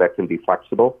that can be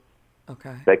flexible.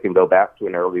 Okay. They can go back to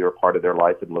an earlier part of their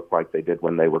life and look like they did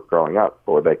when they were growing up,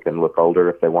 or they can look older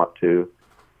if they want to.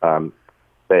 The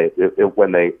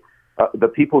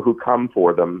people who come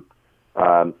for them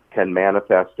can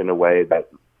manifest in a way that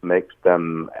makes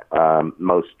them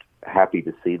most happy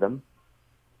to see them.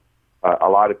 A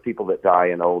lot of people that die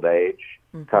in old age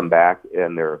mm-hmm. come back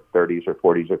in their 30s or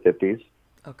 40s or 50s.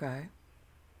 Okay.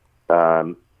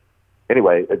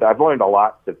 Anyway, I've learned a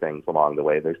lot of things along the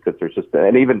way. There's just,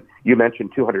 and even you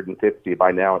mentioned 250.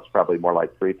 By now, it's probably more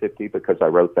like 350 because I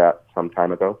wrote that some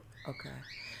time ago. Okay.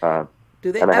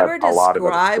 Do they ever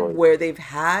describe where they've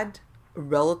had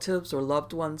relatives or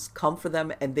loved ones come for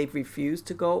them and they've refused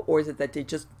to go, or is it that they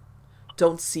just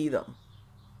don't see them?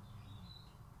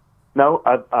 No,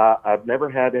 I've never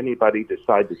had anybody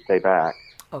decide to stay back.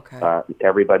 Okay.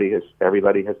 Everybody has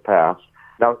passed.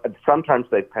 Now, sometimes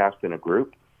they've passed in a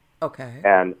group. Okay.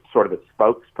 And sort of a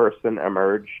spokesperson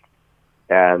emerged,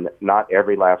 and not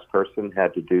every last person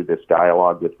had to do this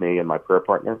dialogue with me and my prayer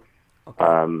partner.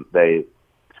 Okay.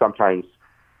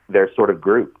 They're sort of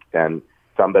grouped, and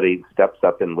somebody steps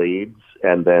up and leads,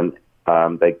 and then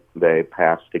they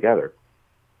pass together.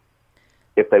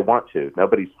 If they want to,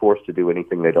 nobody's forced to do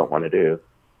anything they don't want to do.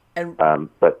 And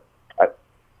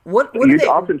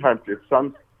oftentimes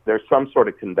there's some sort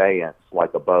of conveyance,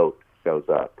 like a boat goes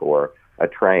up, or a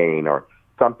train, or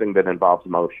something that involves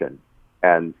motion,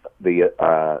 and the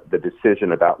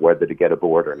decision about whether to get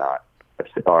aboard or not.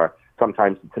 Or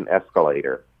sometimes it's an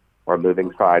escalator or a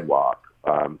moving sidewalk.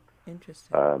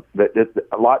 Interesting.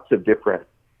 Lots of different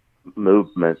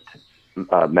movement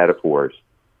metaphors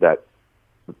that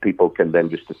people can then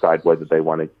just decide whether they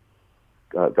want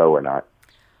to go or not.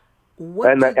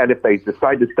 And if they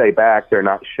decide to stay back, they're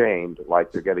not shamed,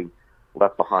 like they're getting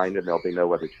left behind and there'll be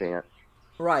no other chance.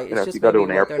 Right. You know, if you go to an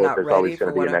airport, there's always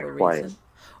going to be a next plane.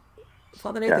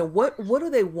 Father Nathan, what do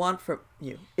they want from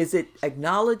you? Is it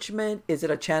acknowledgement? Is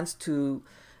it a chance to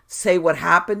say what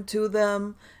happened to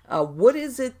them? What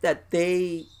is it that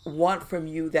they want from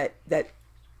you that's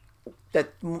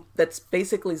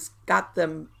basically got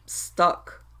them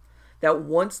stuck? That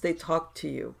once they talk to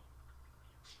you,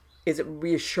 is it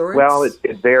reassurance? Well, it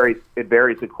varies. It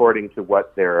varies according to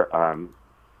what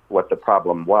what the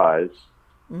problem was.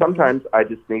 Mm-hmm. Sometimes I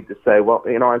just need to say, well,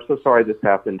 I'm so sorry this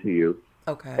happened to you.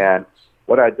 Okay. And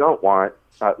what I don't want,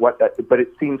 but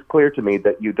it seems clear to me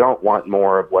that you don't want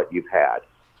more of what you've had.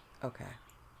 Okay.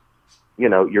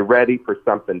 You're ready for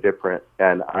something different,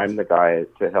 and I'm the guy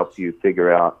to help you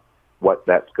figure out what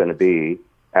that's going to be.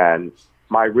 And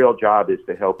my real job is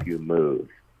to help you move.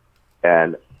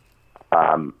 And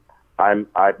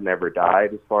I've never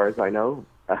died, as far as I know,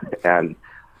 and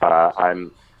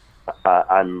I'm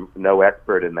no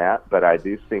expert in that, but I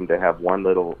do seem to have one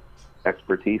little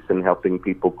expertise in helping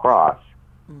people cross,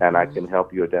 mm-hmm. and I can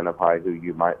help you identify who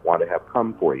you might want to have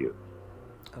come for you.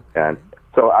 Okay. And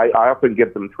so I often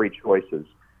give them three choices.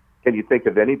 Can you think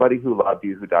of anybody who loved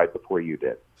you who died before you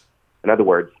did? In other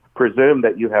words, presume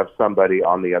that you have somebody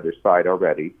on the other side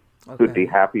already who'd be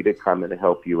Okay. happy to come and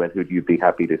help you, and who'd you be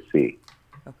happy to see.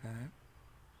 Okay.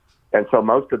 And so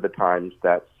most of the times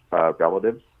that's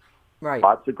relatives, Right.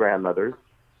 lots of grandmothers,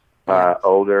 Yeah.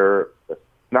 older,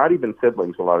 not even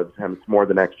siblings a lot of the time. It's more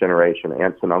the next generation,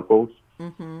 aunts and uncles,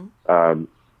 Mm-hmm. um,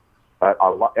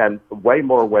 and way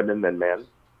more women than men.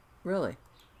 Really?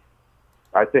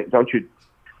 I think, don't you?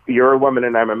 You're a woman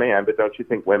and I'm a man, but don't you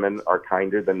think women are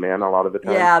kinder than men a lot of the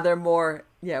time? Yeah, they're more.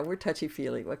 Yeah, we're touchy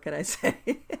feely. What can I say?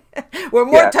 We're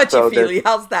more Yeah, touchy so there's feely.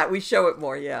 How's that? We show it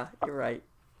more. Yeah, you're right.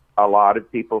 a lot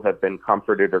of people have been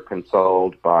comforted or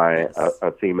consoled by Yes.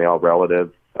 a female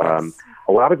relative. Yes.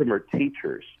 A lot of them are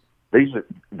teachers.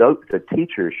 The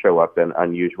teachers show up in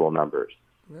unusual numbers.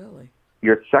 Really?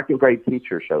 Your second grade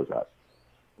teacher shows up.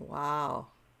 Wow.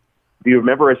 Do you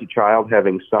remember as a child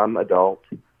having some adult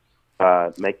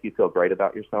make you feel great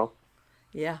about yourself?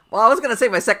 Yeah. Well, I was gonna say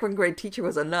my second grade teacher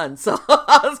was a nun, so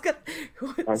I was gonna.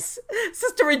 When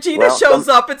Sister Regina Well, shows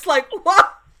up, it's like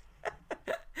what?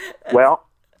 Well,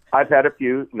 I've had a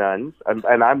few nuns,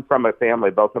 and I'm from a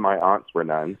family. Both of my aunts were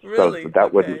nuns, Really? so that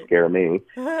Okay. wouldn't scare me.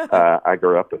 I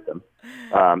grew up with them.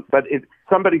 But it's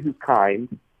somebody who's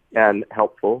kind and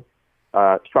helpful.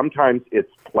 Sometimes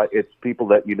it's people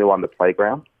that you knew on the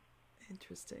playground.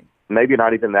 Interesting. Maybe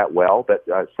not even that well, but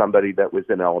somebody that was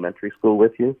in elementary school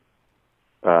with you.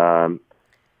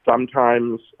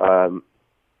 Sometimes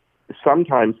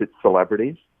it's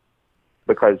celebrities,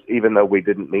 because even though we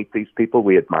didn't meet these people,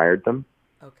 we admired them.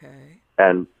 Okay.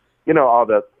 And, all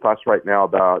the fuss right now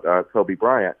about Kobe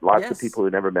Bryant. Lots Yes. of people who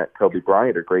never met Kobe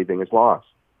Bryant are grieving his loss.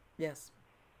 Yes.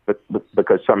 But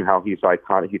because somehow he's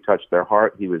iconic, he touched their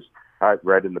heart. I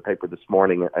read in the paper this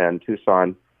morning in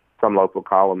Tucson, some local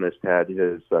columnist had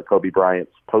his Kobe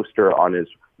Bryant's poster on his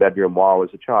bedroom wall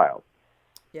as a child,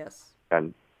 Yes.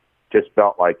 and just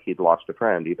felt like he'd lost a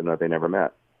friend, even though they never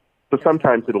met. So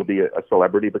sometimes it'll be a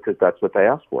celebrity because that's what they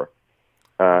ask for.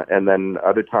 And then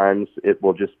other times it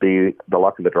will just be the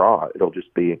luck of the draw. It'll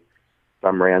just be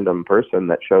some random person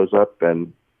that shows up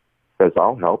and says,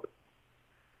 I'll help.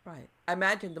 Right. I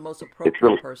imagine the most appropriate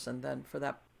really- person then for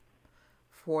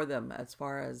them as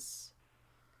far as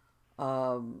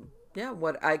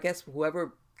what I guess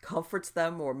whoever comforts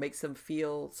them or makes them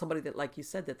feel somebody that, like you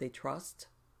said, that they trust.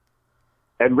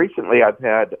 And recently I've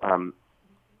had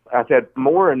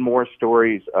more and more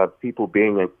stories of people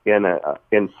being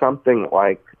in something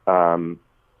like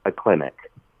a clinic,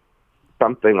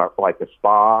 something like a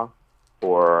spa,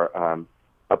 or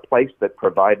a place that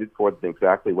provided for them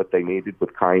exactly what they needed,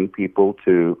 with kind people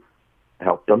to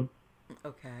help them.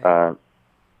 Okay.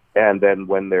 And then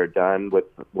when they're done with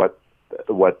what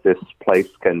this place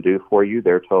can do for you,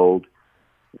 they're told,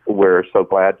 we're so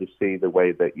glad to see the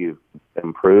way that you've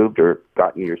improved or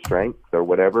gotten your strength or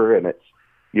whatever, and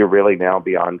you're really now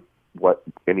beyond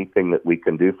anything that we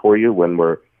can do for you, when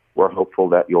we're hopeful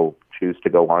that you'll choose to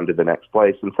go on to the next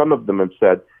place. And some of them have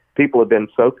said, people have been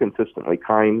so consistently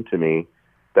kind to me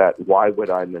that why would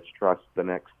I mistrust the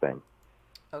next thing?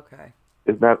 Okay.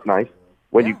 Isn't that nice?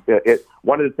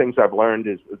 One of the things I've learned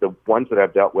is the ones that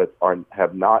I've dealt with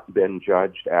have not been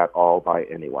judged at all by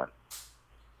anyone.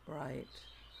 Right.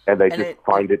 And they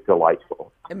find it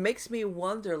delightful. It makes me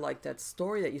wonder, like that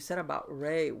story that you said about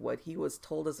Ray, what he was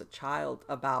told as a child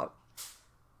about,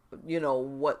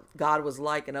 what God was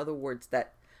like. In other words,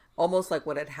 that almost like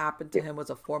what had happened to him was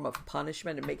a form of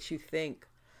punishment. It makes you think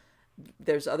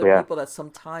there's other people that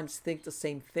sometimes think the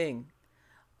same thing,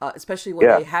 especially when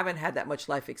they haven't had that much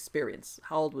life experience.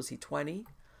 How old was he? 20? He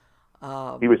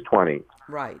was 20.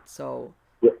 Right. So.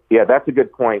 Yeah, that's a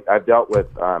good point. I've dealt with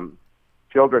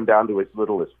children down to as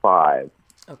little as 5.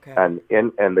 Okay. And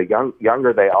the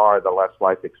younger they are, the less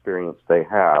life experience they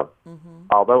have. Mm-hmm.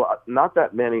 Although not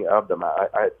that many of them,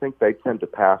 I think they tend to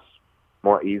pass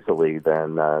more easily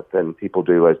than people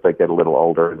do as they get a little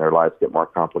older and their lives get more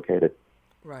complicated.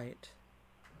 Right.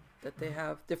 That they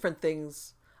have different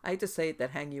things, I hate to say it,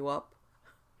 that hang you up.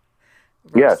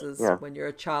 Versus when you're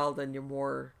a child and you're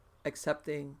more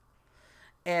accepting.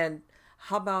 And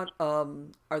how about,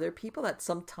 are there people that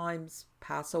sometimes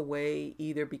pass away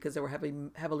either because they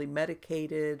were heavily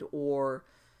medicated or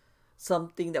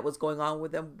something that was going on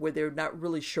with them where they're not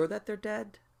really sure that they're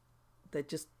dead? They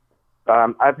just...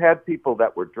 I've had people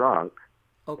that were drunk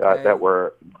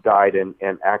that died in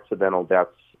accidental deaths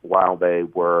while they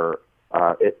were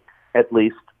at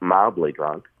least mildly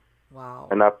drunk. Wow.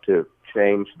 Enough to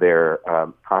change their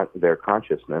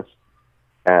consciousness,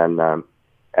 and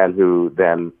who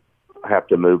then have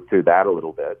to move through that a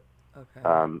little bit.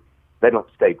 Okay. They don't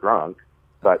stay drunk,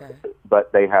 but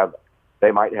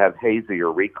they might have hazy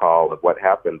or recall of what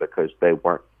happened because they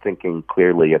weren't thinking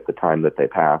clearly at the time that they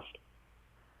passed.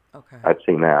 Okay. I've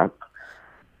seen that.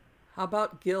 How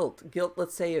about guilt? Guilt,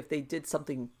 let's say if they did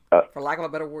something, Uh, for lack of a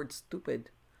better word, stupid,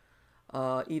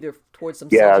 either towards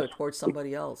themselves yeah, or towards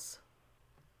somebody else.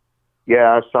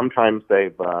 yeah. Sometimes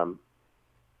they've.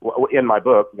 In my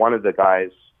book, one of the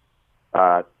guys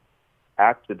uh,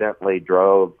 accidentally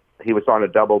drove. He was on a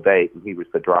double date, and he was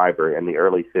the driver in the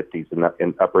early '50s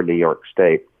in Upper New York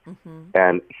State, Mm-hmm.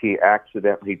 and he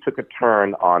took a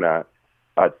turn on a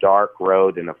dark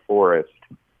road in a forest,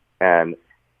 and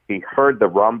he heard the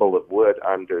rumble of wood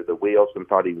under the wheels and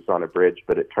thought he was on a bridge,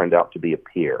 but it turned out to be a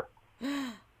pier.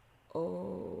 And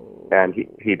Oh.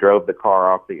 he drove the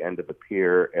car off the end of the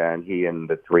pier, and he and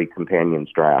the three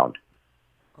companions drowned.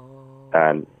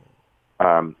 And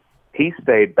Oh. he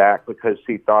stayed back because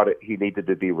he thought he needed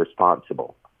to be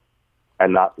responsible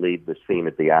and not leave the scene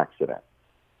of the accident.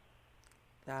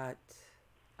 That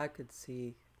I could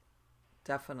see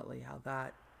definitely how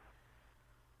that,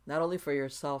 not only for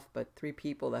yourself, but three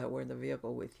people that were in the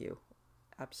vehicle with you.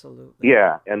 Absolutely.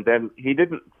 Yeah, and then he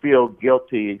didn't feel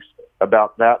guilty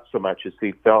about that so much as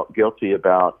he felt guilty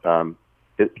about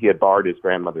he had borrowed his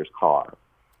grandmother's car,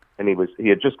 and he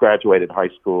had just graduated high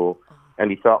school, and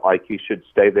he felt like he should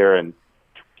stay there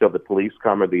until the police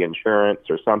come or the insurance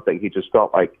or something. He just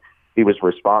felt like he was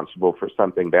responsible for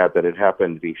something bad that had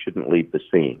happened. He shouldn't leave the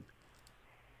scene.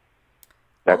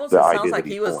 That's Almost the it sounds idea like that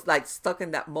he he was formed. like stuck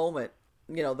in that moment.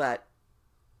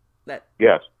 That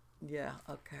Yes. yeah,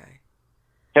 okay.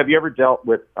 Have you ever dealt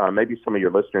with maybe some of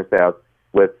your listeners have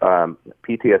with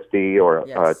PTSD or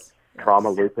Yes. trauma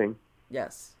Yes. looping?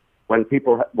 Yes. When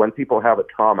people have a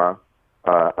trauma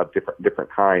of different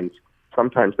kinds,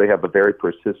 sometimes they have a very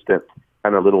persistent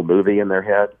kind of little movie in their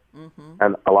head, Mm-hmm.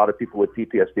 and a lot of people with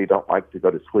PTSD don't like to go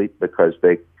to sleep because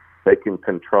they can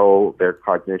control their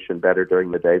cognition better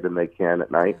during the day than they can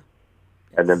at night,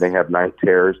 Yeah. and then they Yes. have night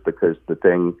terrors because the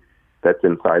thing that's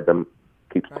inside them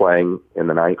keeps Right. playing in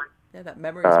the night. Yeah, that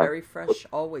memory is very fresh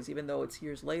always, even though it's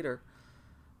years later.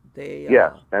 They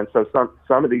Yes, and so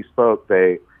some of these folk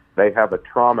they have a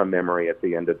trauma memory at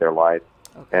the end of their life,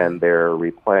 okay. and they're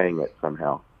replaying it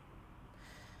somehow.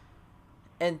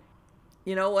 And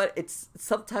you know what? It's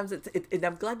sometimes and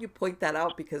I'm glad you point that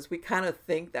out because we kind of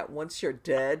think that once you're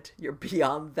dead, you're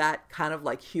beyond that kind of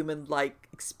like human like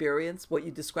experience, what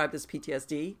you described as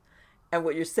PTSD. And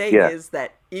what you're saying Yes, is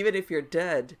that even if you're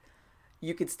dead,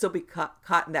 you could still be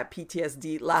caught in that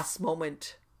PTSD last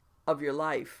moment of your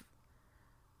life.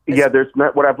 yeah.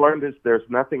 What I've learned is there's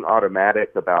nothing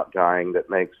automatic about dying that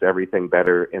makes everything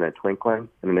better in a twinkling,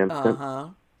 in an Uh instant. huh.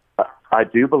 I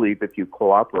do believe if you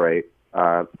cooperate,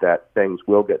 that things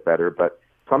will get better, but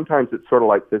sometimes it's sort of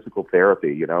like physical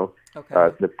therapy.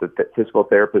 Okay. The physical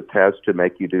therapist has to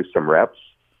make you do some reps,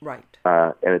 Right.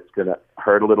 and it's going to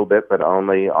hurt a little bit, but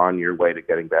only on your way to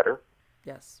getting better.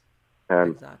 Yes.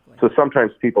 And Exactly. so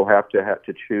sometimes people have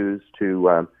to choose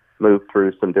to move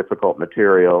through some difficult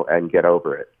material and get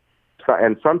over it. So,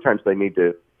 and sometimes they need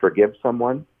to forgive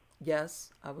someone,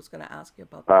 Yes. I was going to ask you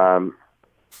about that.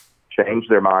 change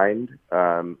their mind,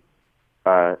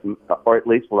 or at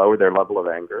least lower their level of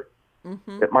anger.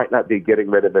 Mm-hmm. It might not be getting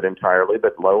rid of it entirely,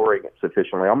 but lowering it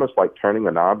sufficiently, almost like turning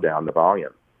the knob down, the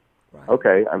volume. Right.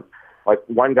 Okay, like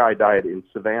one guy died in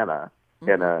Savannah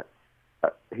in Mm-hmm.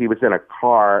 he was in a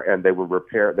car and they were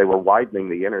widening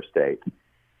the interstate,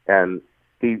 and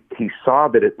he saw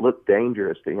that it looked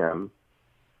dangerous to him,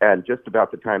 and just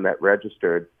about the time that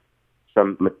registered,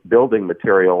 some building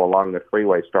material along the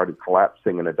freeway started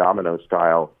collapsing in a domino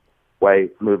style way,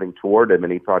 moving toward him,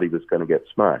 and he thought he was going to get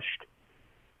smushed,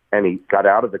 and he got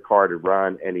out of the car to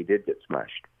run, and he did get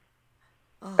smushed.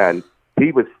 Oh, And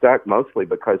he was stuck mostly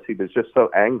because he was just so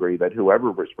angry that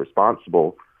whoever was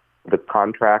responsible, the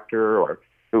contractor or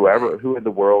right. who in the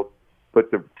world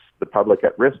put the public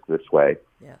at risk this way.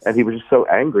 Yes. And he was just so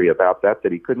angry about that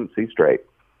he couldn't see straight.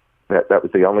 That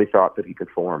was the only thought that he could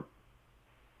form.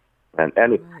 And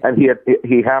Right.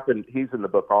 he's in the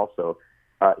book also.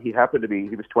 He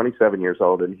was 27 years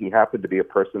old, and he happened to be a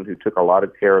person who took a lot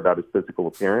of care about his physical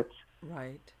appearance,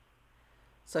 Right.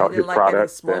 So he his didn't like getting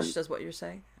products, smushed, and is what you're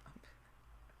saying?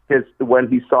 when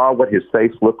he saw what his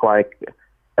face looked like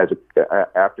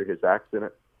after his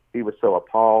accident, he was so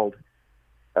appalled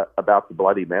about the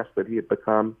bloody mess that he had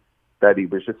become that he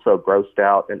was just so grossed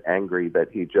out and angry that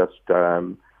he just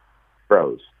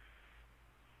froze.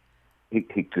 He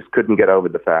just couldn't get over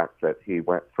the fact that he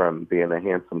went from being a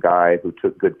handsome guy who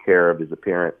took good care of his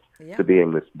appearance Yeah. to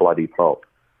being this bloody pulp.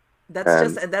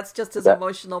 That's just his That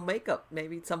emotional makeup.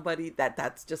 Maybe somebody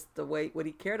that's just the way what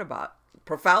he cared about.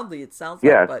 Profoundly, it sounds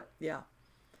like, yes, but yeah.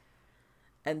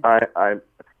 And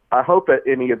I hope that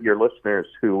any of your listeners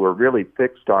who were really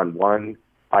fixed on one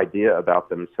idea about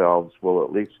themselves will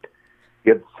at least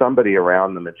give somebody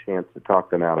around them a chance to talk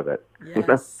them out of it.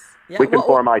 Yes. Yeah, We can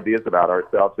form ideas about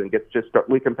ourselves and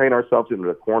we can paint ourselves into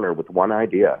a corner with one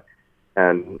idea.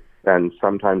 And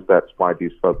sometimes that's why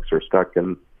these folks are stuck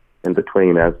in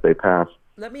between as they pass.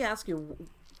 let me ask you,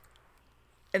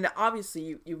 and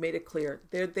obviously you made it clear,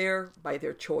 they're there by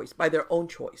their choice, by their own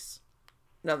choice.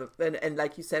 Now, and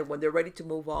like you said, when they're ready to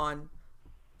move on,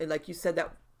 and like you said,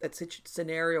 that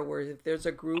scenario where if there's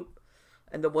a group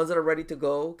and the ones that are ready to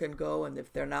go can go, and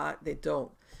if they're not, they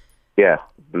don't. Yeah.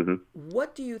 Mm-hmm.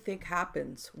 What do you think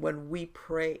happens when we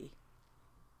pray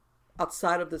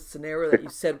outside of the scenario that you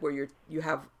said where you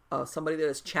have somebody that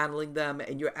is channeling them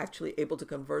and you're actually able to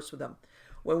converse with them?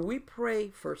 When we pray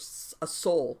for a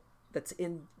soul that's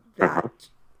in that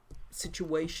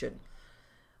situation,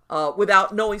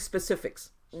 without knowing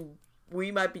specifics,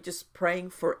 we might be just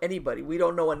praying for anybody. We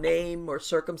don't know a name or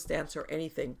circumstance or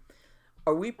anything.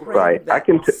 Are we praying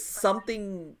that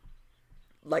something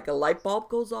like a light bulb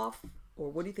goes off? Or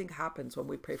what do you think happens when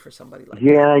we pray for somebody like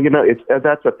that? Yeah,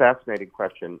 that's a fascinating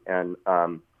question. And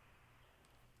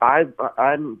I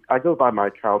go by my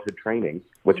childhood training,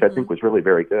 which I think was really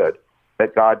very good,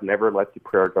 that God never lets a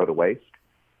prayer go to waste.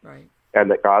 Right.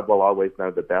 And that God will always know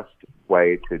the best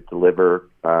way to deliver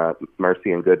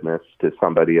mercy and goodness to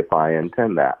somebody if I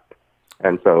intend that.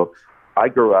 And so I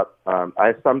grew up,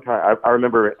 I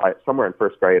remember somewhere in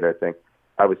first grade, I think,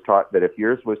 I was taught that if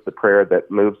yours was the prayer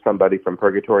that moved somebody from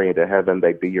purgatory into heaven,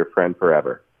 they'd be your friend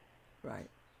forever. Right.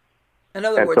 In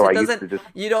other words,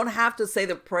 you don't have to say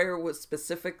the prayer was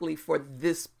specifically for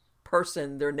this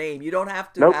person, their name. You don't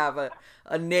have to have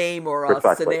a name or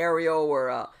a scenario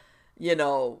or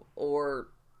or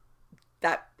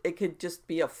that. It could just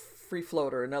be a free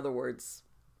floater. In other words,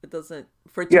 it doesn't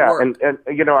for it to work.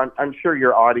 and I'm sure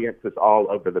your audience is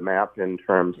all over the map in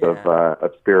terms of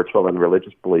spiritual and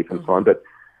religious belief and so on. But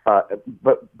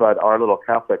our little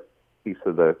Catholic piece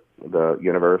of the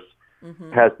universe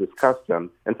has this custom.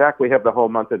 In fact, we have the whole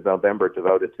month of November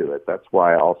devoted to it. That's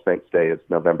why All Saints Day is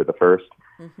November the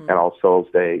 1st, and All Souls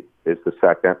Day is the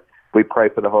 2nd. We pray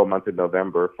for the whole month of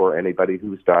November for anybody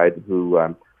who's died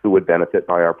who would benefit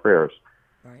by our prayers.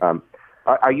 Right.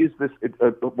 I use this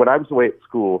when I was away at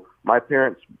school. My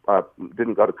parents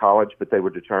didn't go to college, but they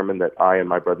were determined that I and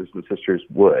my brothers and sisters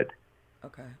would.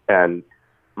 Okay. And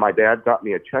my dad got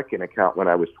me a checking account when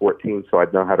I was 14, so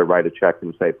I'd know how to write a check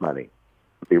and save money,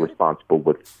 be responsible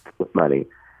with money.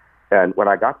 And when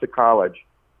I got to college,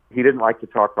 he didn't like to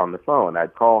talk on the phone.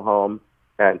 I'd call home,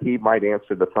 and he might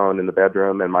answer the phone in the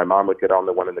bedroom, and my mom would get on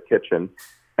the one in the kitchen,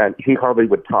 and he hardly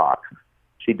would talk.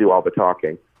 She'd do all the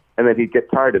talking. And then he'd get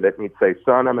tired of it, and he'd say,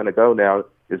 "Son, I'm going to go now.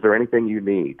 Is there anything you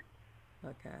need?"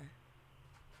 Okay.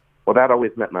 Well, that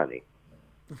always meant money.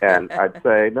 And I'd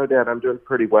say, "No, Dad, I'm doing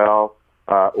pretty well."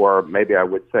 Or maybe I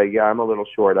would say, "Yeah, I'm a little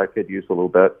short. I could use a little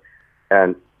bit."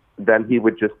 And then he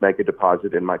would just make a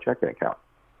deposit in my checking account.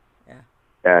 Yeah.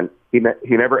 And he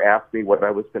never asked me what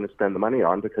I was going to spend the money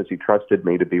on because he trusted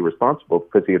me to be responsible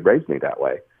because he had raised me that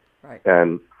way. Right.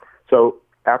 And so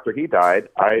after he died,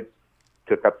 I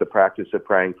took up the practice of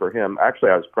praying for him. Actually,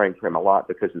 I was praying for him a lot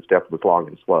because his death was long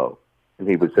and slow. And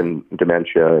he was in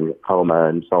dementia and coma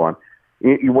and so on.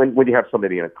 When you have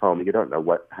somebody in a coma, you don't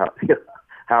know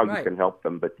how you can help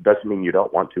them, but it doesn't mean you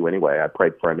don't want to anyway. I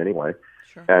prayed for him anyway.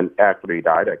 Sure. And after he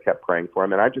died, I kept praying for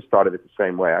him. And I just thought of it the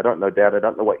same way. I don't know, Dad, I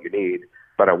don't know what you need,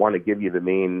 but I want to give you the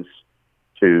means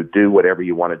to do whatever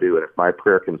you want to do. And if my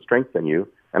prayer can strengthen you,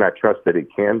 and I trust that it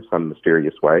can some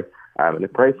mysterious way, I'm going to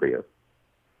pray for you.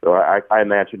 So I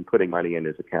imagine putting money in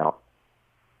his account,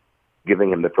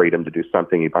 giving him the freedom to do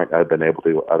something he might not have been able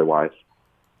to otherwise.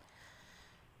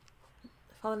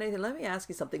 Father Nathan, let me ask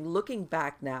you something. Looking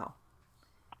back now,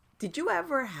 did you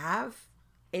ever have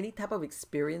any type of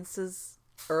experiences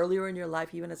earlier in your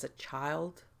life, even as a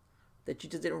child, that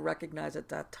you just didn't recognize at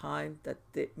that time, that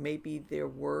maybe there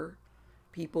were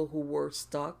people who were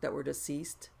stuck, that were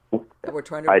deceased, that were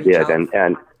trying to reach out? I did,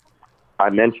 and I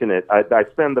mention it. I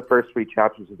spend the first 3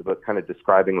 chapters of the book kind of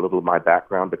describing a little of my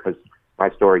background because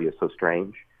my story is so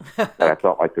strange that I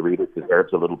felt like the reader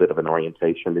deserves a little bit of an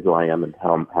orientation to who I am and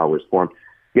how I was formed.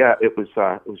 Yeah, it was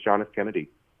John F. Kennedy.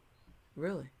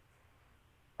 Really?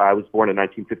 I was born in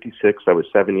 1956. I was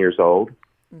 7 years old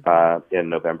in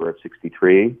November of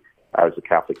 1963. I was a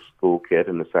Catholic school kid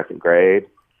in the 2nd grade,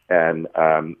 and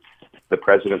the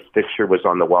president's picture was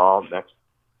on the wall next.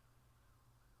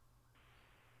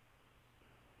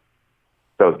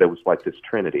 So there was like this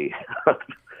trinity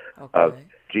of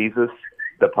Jesus,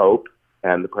 the Pope,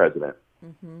 and the president.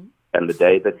 Mm-hmm. And the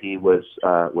day that he was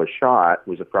shot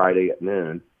was a Friday at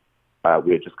noon.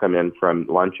 We had just come in from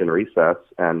lunch and recess,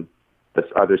 and this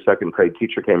other second grade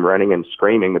teacher came running and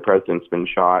screaming, "The president's been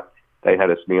shot." They had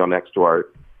us kneel next to our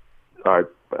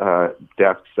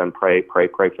desks and pray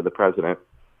for the president.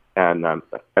 And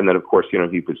then, of course, he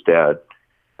was dead.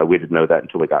 We didn't know that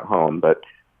until we got home. But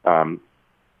and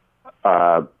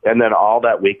then all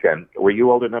that weekend, were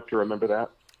you old enough to remember that?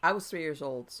 I was 3 years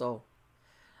old, so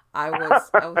I was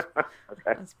okay.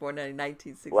 I was born in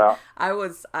 1960. Well,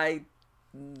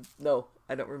 no,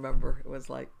 I don't remember. It was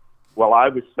like. Well, I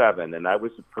was 7, and I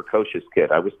was a precocious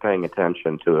kid. I was paying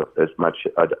attention to as much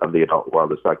of the adult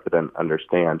world as I could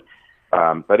understand.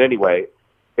 But anyway,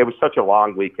 it was such a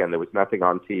long weekend. There was nothing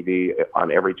on TV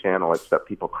on every channel except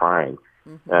people crying.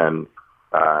 Mm-hmm.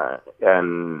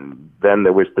 And then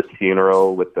there was the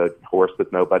funeral with the horse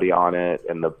with nobody on it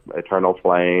and the eternal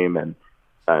flame. And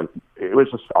it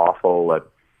was just awful.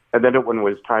 And then when it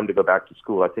was time to go back to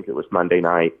school, I think it was Monday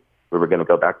night, we were going to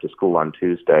go back to school on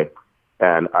Tuesday.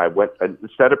 And I went,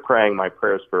 instead of praying my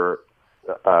prayers for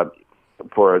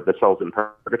the souls in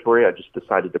purgatory, I just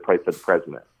decided to pray for the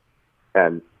president.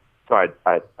 And so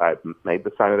I made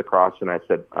the sign of the cross, and I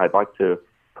said, I'd like to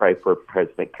pray for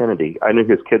President Kennedy. I knew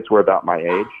his kids were about my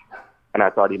age, and I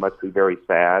thought he must be very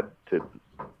sad to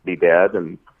be dead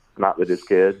and not with his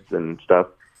kids and stuff.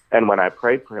 And when I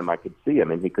prayed for him, I could see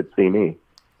him, and he could see me.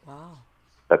 Wow.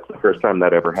 That's the first time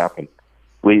that ever happened.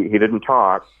 He didn't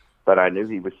talk, but I knew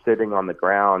he was sitting on the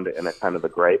ground in a kind of a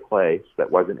gray place that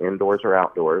wasn't indoors or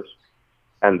outdoors,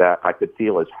 and that I could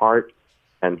feel his heart,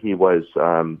 and he was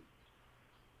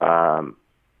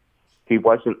he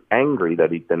wasn't angry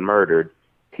that he'd been murdered.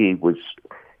 He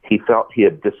felt he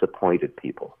had disappointed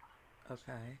people.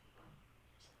 Okay.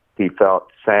 He felt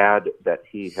sad that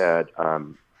he had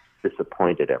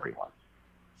disappointed everyone.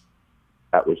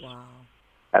 That was, wow.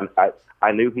 And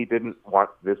I knew he didn't want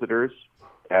visitors,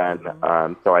 and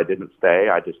so I didn't stay.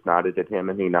 I just nodded at him,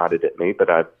 and he nodded at me.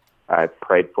 But I've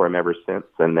prayed for him ever since,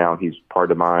 and now he's part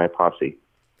of my posse.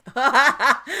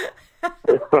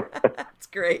 That's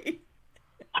great.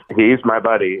 He's my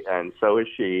buddy, and so is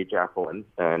she, Jacqueline.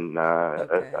 And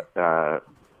I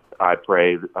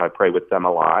pray with them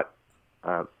a lot.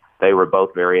 They were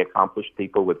both very accomplished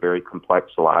people with very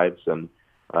complex lives. And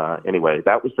anyway,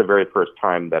 that was the very first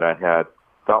time that I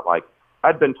felt like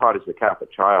I'd been taught as a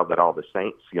Catholic child that all the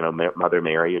saints, Mother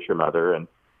Mary is your mother, and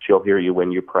she'll hear you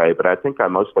when you pray. But I think I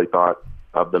mostly thought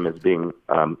of them as being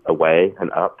away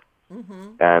and up.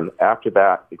 Mm-hmm. And after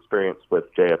that experience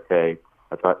with JFK,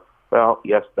 I thought, well,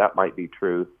 yes, that might be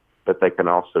true, but they can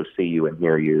also see you and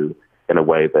hear you in a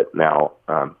way that now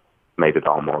made it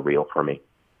all more real for me.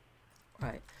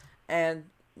 Right. And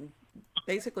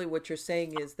basically what you're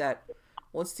saying is that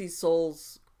once these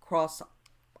souls cross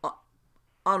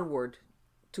onward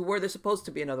to where they're supposed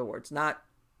to be, in other words, not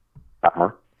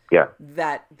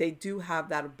that they do have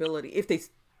that ability, if they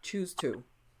choose to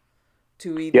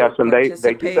either participate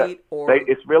they do that. Or...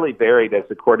 it's really varied as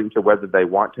according to whether they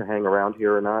want to hang around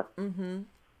here or not. Mm-hmm.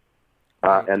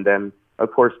 Right. And then,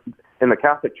 of course, in the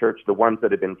Catholic Church, the ones that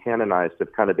have been canonized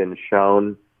have kind of been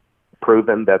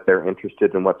proven that they're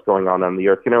interested in what's going on the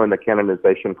earth. In the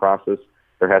canonization process,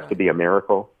 there has to be a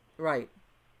miracle. Right.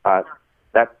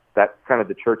 That's kind of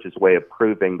the Church's way of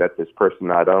proving that this person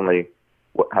not only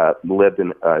lived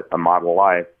in a model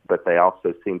life, but they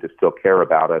also seem to still care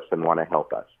about us and want to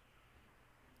help us.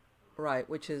 Right,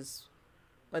 which is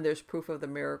when there's proof of the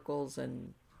miracles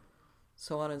and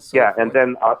so on and so forth. Yeah, and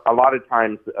then a lot of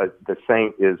times the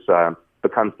saint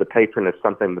becomes the patron of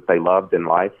something that they loved in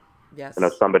life. Yes.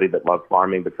 Somebody that loved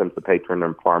farming becomes the patron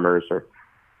of farmers, or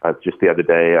just the other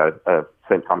day,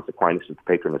 St. Thomas Aquinas is the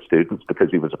patron of students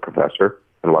because he was a professor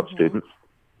and loved students,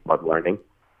 loved learning.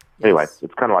 Yes. Anyway,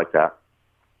 it's kind of like that.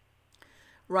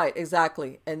 Right,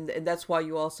 exactly. And that's why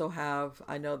you also have,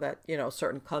 I know that,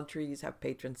 certain countries have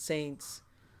patron saints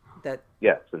that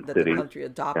the country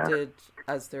adopted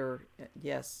as their,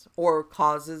 or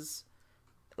causes,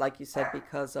 like you said,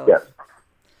 because of.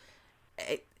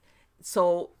 Yes.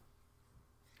 So,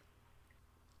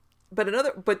 but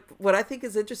what I think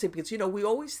is interesting, because, we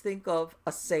always think of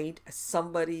a saint as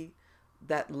somebody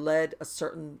that led a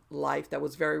certain life that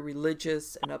was very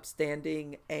religious and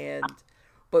upstanding,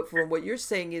 but from what you're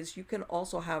saying is you can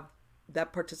also have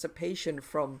that participation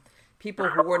from people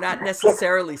who were not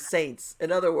necessarily saints.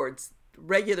 In other words,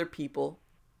 regular people.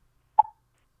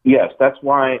 Yes, that's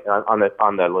why on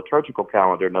the liturgical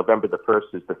calendar, November the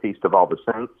 1st is the Feast of All the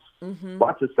Saints. Mm-hmm.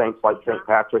 Lots of saints, like St.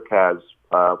 Patrick has,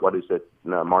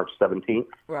 March 17th.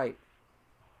 Right.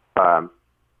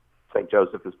 St.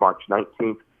 Joseph is March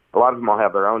 19th. A lot of them all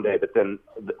have their own day, but then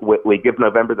we give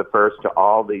November the 1st to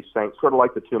all these saints, sort of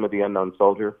like the Tomb of the Unknown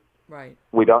Soldier. Right.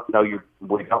 We don't know you.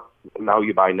 We don't know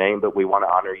you by name, but we want to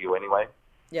honor you anyway.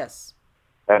 Yes.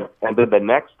 And then the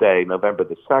next day, November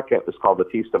the 2nd, is called the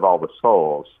Feast of All the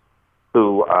Souls,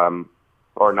 who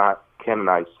are not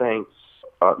canonized saints.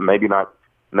 Maybe not.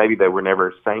 Maybe they were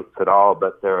never saints at all.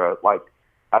 But they're like,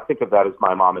 I think of that as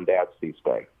my mom and dad's feast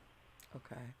day.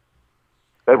 Okay.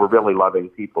 They were really loving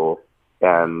people,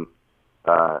 and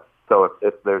so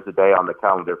if there's a day on the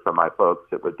calendar for my folks,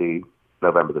 it would be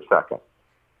November the 2nd.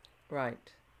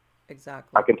 Right.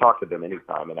 Exactly. I can talk to them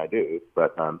anytime, and I do.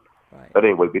 But right. but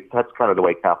anyway, that's kind of the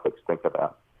way Catholics think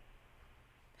about.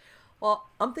 Well,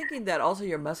 I'm thinking that also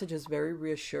your message is very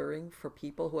reassuring for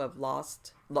people who have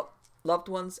lost loved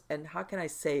ones. And how can I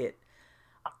say it?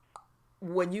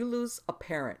 When you lose a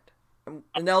parent,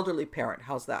 an elderly parent,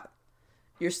 how's that?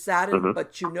 You're saddened,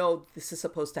 but you know this is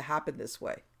supposed to happen this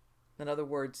way. In other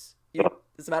words,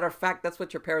 as a matter of fact, that's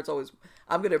what your parents always,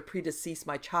 I'm going to predecease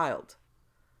my child.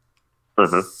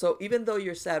 So even though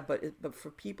you're sad, but for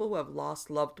people who have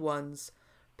lost loved ones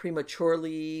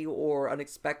prematurely or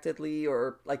unexpectedly,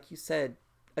 or like you said,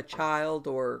 a child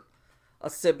or a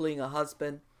sibling, a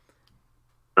husband,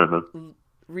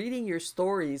 reading your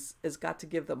stories has got to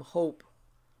give them hope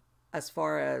as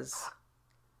far as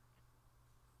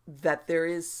that there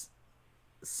is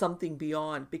something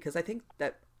beyond, because I think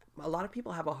that a lot of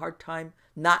people have a hard time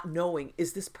not knowing,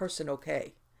 is this person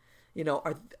okay? You know,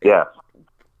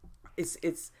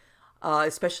 it's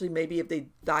especially maybe if they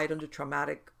died under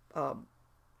traumatic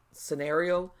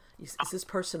scenario. Is this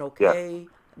person okay? Yeah.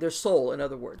 Their soul, in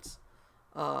other words.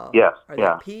 Are they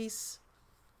at peace?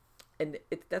 And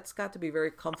that's got to be very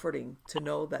comforting to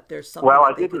know that there's something. Well,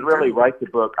 I didn't really write the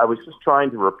book. I was just trying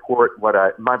to report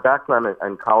my background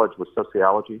in college was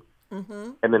sociology,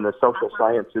 and in the social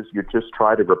sciences, you just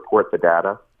try to report the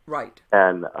data. Right.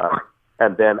 And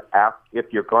then if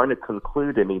you're going to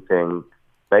conclude anything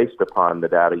based upon the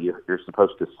data, you're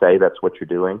supposed to say that's what you're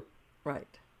doing.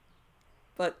 Right.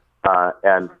 But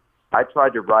and I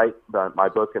tried to write my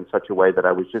book in such a way that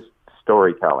I was just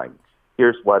storytelling.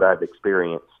 Here's what I've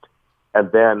experienced. And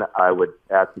then I would,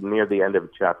 near the end of a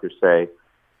chapter, say,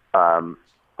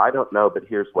 I don't know, but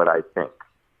here's what I think.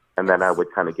 And then I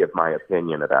would kind of give my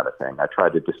opinion about a thing. I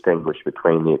tried to distinguish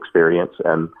between the experience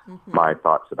and my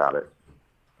thoughts about it.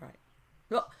 Right.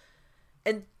 Well,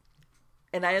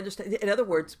 and I understand. In other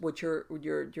words, what you're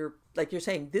like you're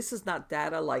saying, this is not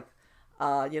data like,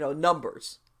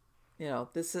 numbers.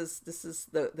 This is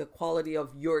the quality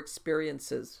of your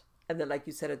experiences. And then, like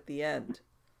you said at the end,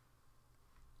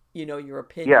 your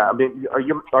opinion. Yeah, I mean, are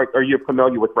you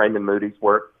familiar with Raymond Moody's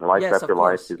work, Life After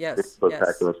Life? Yes, book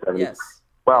back in the 70s. Yes.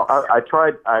 Well, I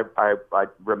tried. I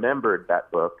remembered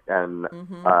that book, and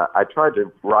I tried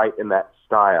to write in that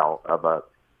style of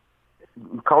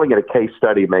calling it a case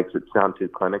study makes it sound too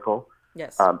clinical.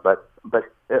 Yes. But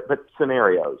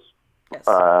scenarios. Yes.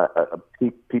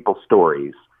 People's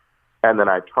stories, and then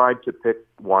I tried to pick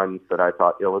ones that I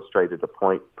thought illustrated a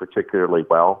point particularly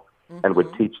well, and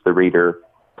would teach the reader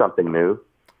something new.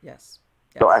 Yes.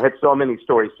 So I had so many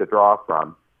stories to draw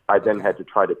from. I then had to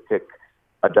try to pick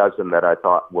a dozen that I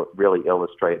thought really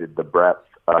illustrated the breadth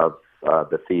of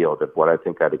the field of what I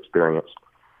think I'd experienced.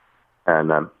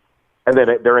 And then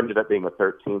there ended up being a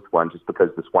 13th one just because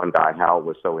this one guy, Hal,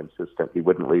 was so insistent. He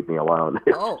wouldn't leave me alone.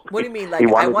 Oh, what do you mean? Like,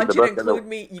 I want you to include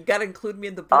me. You got to include me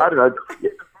in the book. I don't know.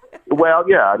 Well,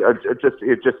 yeah,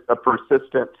 just a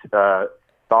persistent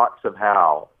thoughts of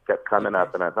Hal kept coming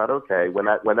up, and I thought, okay, when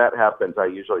that happens, I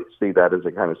usually see that as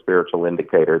a kind of spiritual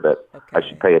indicator that I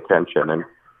should pay attention. And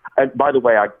by the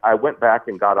way, I went back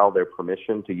and got all their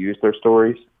permission to use their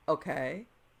stories. Okay.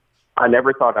 I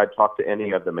never thought I'd talk to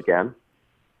any of them again.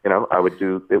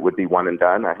 It would be one and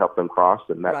done. I helped them cross,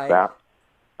 and that's that.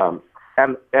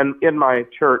 And in my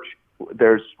church,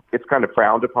 it's kind of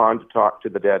frowned upon to talk to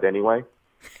the dead anyway.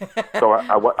 So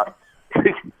I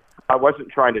wasn't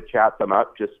trying to chat them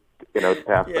up, just to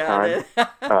pass the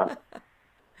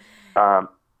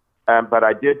time. But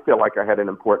I did feel like I had an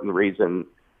important reason.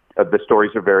 The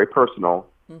stories are very personal,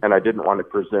 and I didn't want to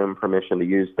presume permission to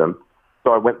use them.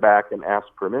 So I went back and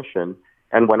asked permission.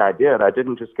 And when I did, I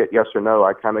didn't just get yes or no.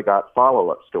 I kind of got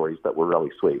follow-up stories that were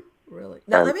really sweet. Really?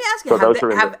 Now, let me ask you,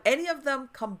 have any of them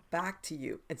come back to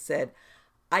you and said,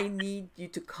 I need you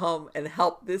to come and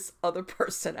help this other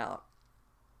person out?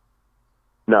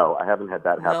 No, I haven't had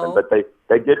that happen. No? But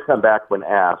they did come back when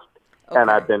asked. Okay. And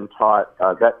I've been taught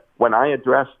that when I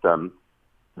address them,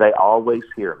 they always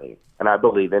hear me. And I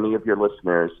believe any of your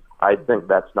listeners, I think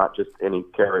that's not just any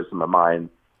charism of mine.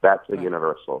 That's a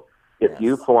universal. If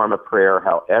you form a prayer,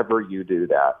 however you do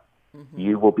that,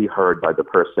 you will be heard by the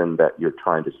person that you're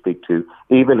trying to speak to,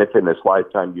 even if in this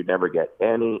lifetime you never get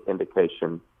any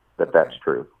indication that that's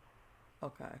true.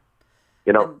 Okay.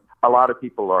 You know, a lot of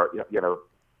people are,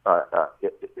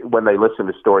 when they listen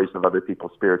to stories of other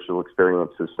people's spiritual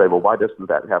experiences, say, well, why doesn't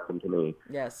that happen to me?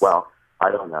 Yes. Well,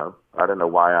 I don't know. I don't know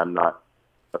why I'm not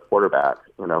a quarterback.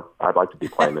 You know, I'd like to be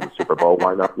playing in the Super Bowl.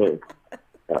 Why not me?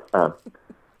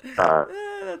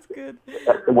 That's good.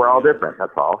 We're all different.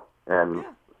 That's all.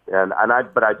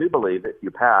 But I do believe if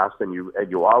you pass and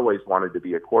you always wanted to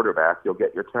be a quarterback, you'll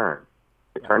get your turn.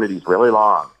 Eternity's really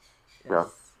long. Yes. You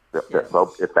know,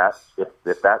 well, if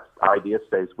that idea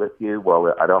stays with you,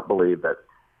 well, I don't believe that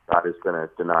God is going to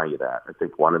deny you that. I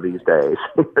think one of these days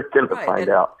you're going to find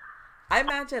out. I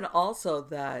imagine also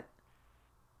that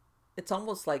it's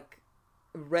almost like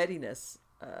readiness.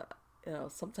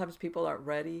 Sometimes people aren't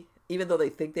ready, even though they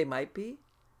think they might be.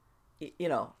 You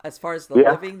know, as far as the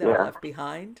living that are left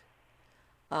behind,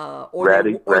 or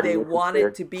they want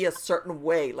it to be a certain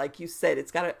way. Like you said, it's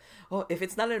got to. Oh, if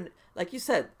it's not like you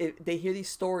said, if they hear these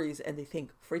stories and they think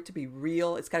for it to be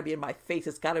real, it's got to be in my face.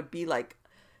 It's got to be like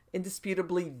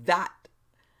indisputably that.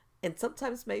 And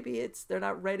sometimes maybe they're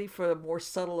not ready for a more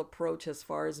subtle approach, as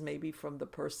far as maybe from the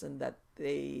person that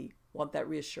they want that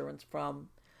reassurance from,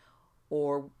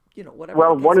 or whatever.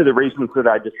 Well, one of the reasons that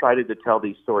I decided to tell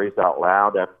these stories out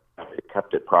loud, I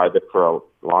kept it private for a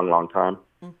long, long time,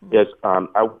 is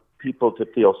I want people to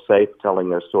feel safe telling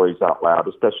their stories out loud,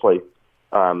 especially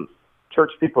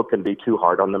church people can be too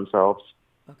hard on themselves,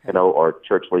 or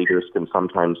church leaders can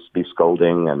sometimes be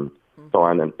scolding and so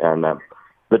on. And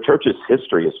the church's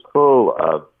history is full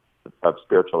of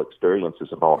spiritual experiences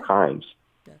of all kinds,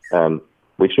 and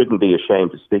we shouldn't be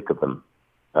ashamed to speak of them.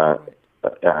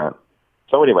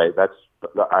 So anyway,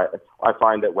 I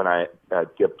find that when I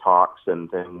give talks and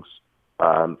things,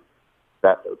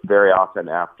 that very often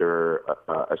after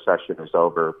a session is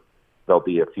over, there'll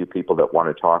be a few people that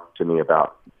want to talk to me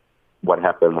about what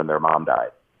happened when their mom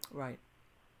died. Right.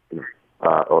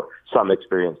 Or some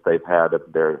experience they've had of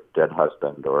their dead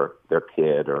husband or their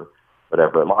kid or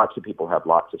whatever. Lots of people have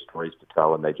lots of stories to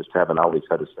tell, and they just haven't always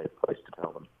had a safe place to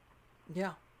tell them.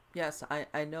 Yeah. Yes,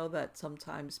 I know that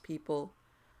sometimes people,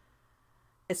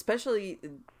 especially,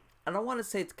 I don't want to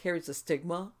say it carries a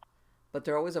stigma, but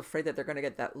they're always afraid that they're going to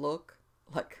get that look,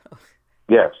 like,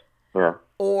 yes, yeah,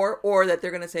 or that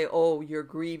they're going to say, "Oh, you're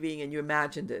grieving and you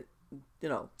imagined it,"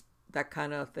 that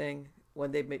kind of thing.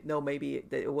 When they know maybe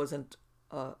that it wasn't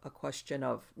a question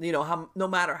of, how, no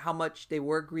matter how much they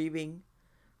were grieving,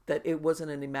 that it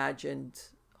wasn't an imagined,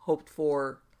 hoped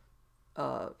for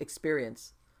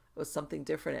experience. It was something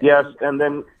different. Yes, and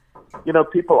then,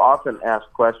 people often ask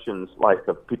questions like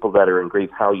of people that are in grief,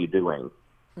 how are you doing?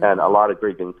 Mm-hmm. And a lot of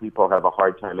grieving people have a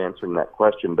hard time answering that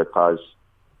question because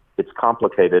it's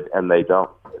complicated and they don't,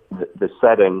 the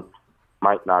setting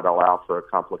might not allow for a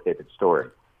complicated story.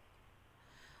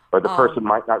 Or the person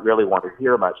might not really want to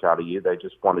hear much out of you. They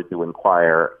just wanted to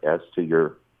inquire as to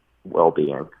your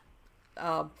well-being.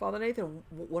 Father Nathan,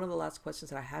 one of the last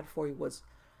questions that I had for you was,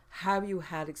 have you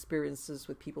had experiences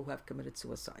with people who have committed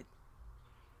suicide?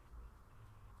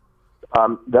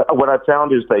 What I've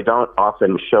found is they don't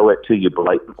often show it to you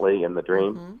blatantly in the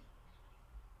dream. Mm-hmm.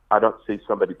 I don't see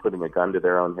somebody putting a gun to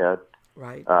their own head.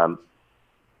 Right.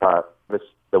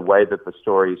 The way that the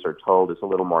stories are told is a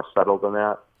little more subtle than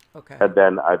that. Okay. And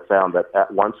then I've found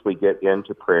that once we get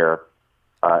into prayer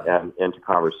and into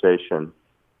conversation,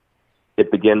 it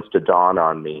begins to dawn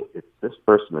on me, this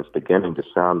person is beginning to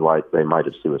sound like they might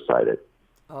have suicided.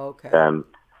 Okay. And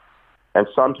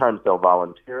sometimes they'll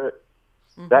volunteer it.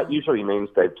 Mm-hmm. That usually means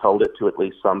they've told it to at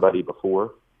least somebody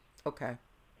before. Okay.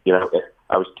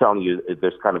 I was telling you,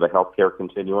 there's kind of a healthcare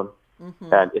continuum.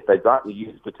 Mm-hmm. And if they've gotten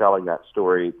used to telling that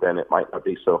story, then it might not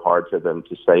be so hard for them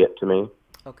to say it to me.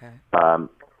 Okay.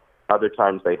 Other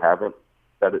times they haven't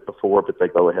said it before, but they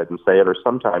go ahead and say it. Or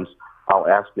sometimes I'll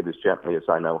ask it as gently as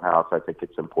I know how if I think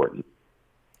it's important.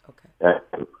 Okay.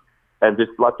 And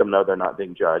just let them know they're not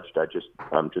being judged.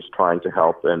 I'm just trying to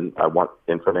help, and I want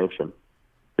information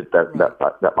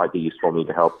that might be useful to me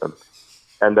to help them.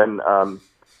 And then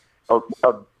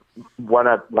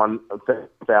one thing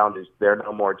I found is they're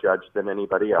no more judged than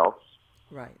anybody else.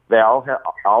 Right. They all have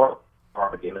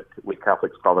guardian. We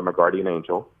Catholics call them a guardian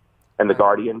angel, and the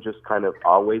guardian just kind of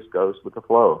always goes with the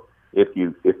flow. If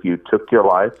you took your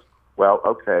life, well,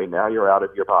 okay, now you're out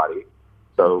of your body,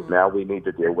 so now we need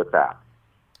to deal with that.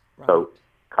 Right. So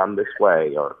come this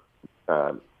way, or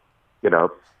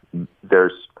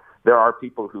there are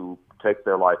people who take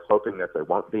their life hoping that there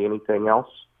won't be anything else,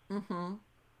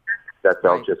 that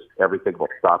they'll everything will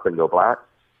stop and go black,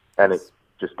 and it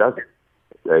just doesn't.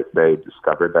 they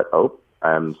discovered that, oh,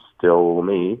 I'm still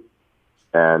me,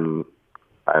 and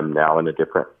I'm now in a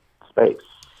different space.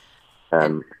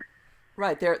 And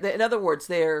right. They're in other words,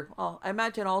 well, I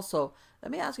imagine also,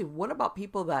 let me ask you, what about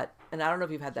people that, and I don't know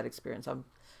if you've had that experience,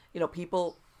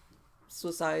 people,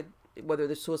 suicide, whether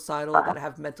they're suicidal, that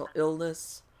have mental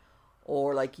illness,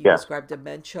 or like you described,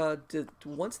 dementia,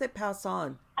 once they pass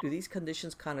on, do these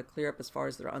conditions kind of clear up as far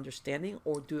as their understanding,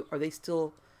 or are they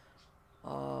still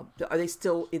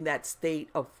in that state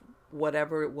of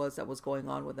whatever it was that was going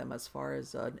on with them as far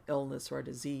as an illness or a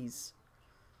disease?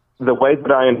 The way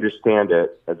that I understand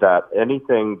it, that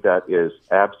anything that is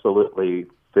absolutely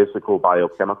physical,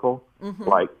 biochemical,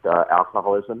 like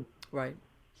alcoholism, right?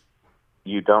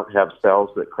 You don't have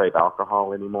cells that crave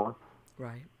alcohol anymore,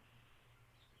 right?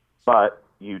 But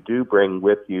you do bring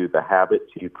with you the habits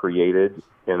you created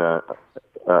in a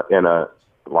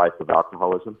life of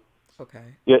alcoholism. Okay.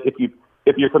 Yeah,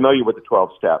 if you're familiar with the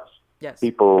 12 steps, yes,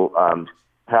 people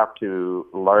have to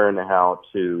learn how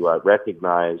to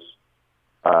recognize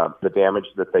the damage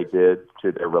that they did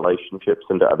to their relationships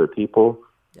and to other people,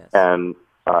 yes, and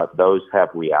those have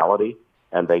reality,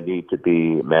 and they need to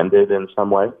be mended in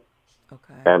some way.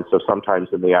 Okay. And so sometimes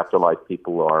in the afterlife,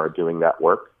 people are doing that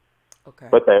work. Okay.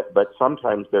 But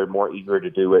sometimes they're more eager to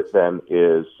do it than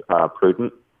is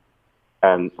prudent.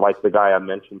 And like the guy I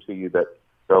mentioned to you that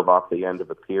drove off the end of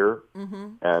a pier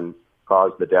and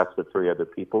caused the deaths of 3 other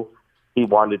people, he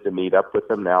wanted to meet up with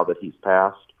them now that he's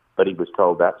passed, but he was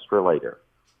told that's for later.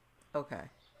 Okay.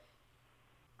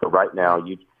 So right now,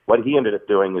 what he ended up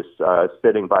doing is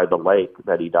sitting by the lake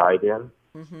that he died in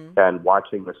and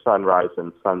watching the sunrise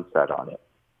and sunset on it.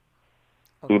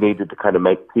 Okay. He needed to kind of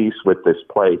make peace with this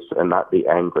place and not be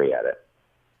angry at it.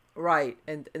 Right,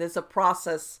 and it's a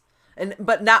process,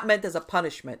 but not meant as a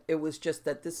punishment. It was just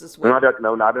that this is what...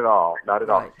 No, not at all. Not at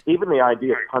all. Even the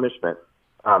idea of punishment,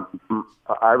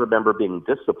 I remember being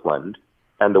disciplined,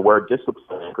 and the word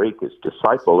discipline in Greek is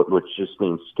disciple, which just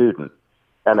means student.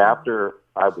 And after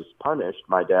I was punished,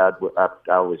 my dad,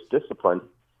 after I was disciplined,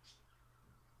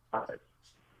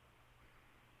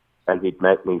 and he'd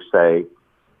make me say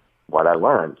what I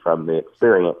learned from the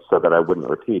experience so that I wouldn't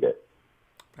repeat it.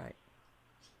 Right.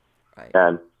 Right.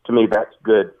 And to me, that's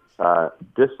good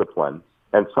discipline.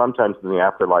 And sometimes in the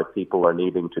afterlife, people are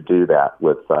needing to do that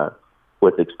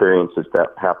with experiences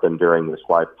that happened during this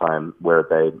lifetime where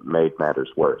they made matters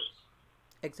worse.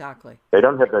 Exactly. They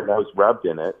don't have their nose rubbed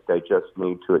in it. They just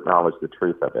need to acknowledge the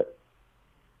truth of it.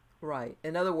 Right.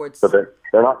 In other words... So they're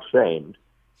not shamed.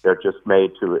 They're just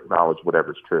made to acknowledge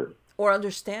whatever's true. Or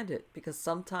understand it. Because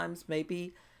sometimes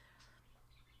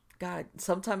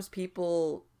sometimes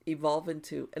people evolve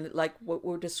into, and like what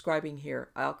we're describing here,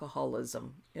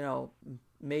 alcoholism,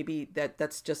 maybe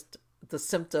that's just the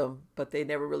symptom, but they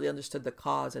never really understood the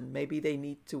cause. And maybe they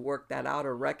need to work that out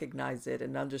or recognize it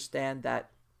and understand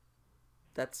that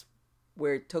that's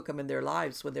where it took them in their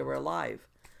lives when they were alive.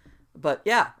 But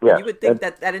you would think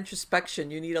that introspection,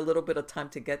 you need a little bit of time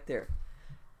to get there.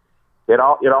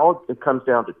 It comes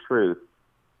down to truth,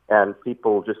 and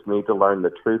people just need to learn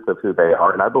the truth of who they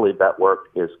are. And I believe that work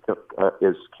is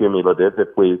cumulative. If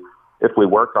we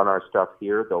work on our stuff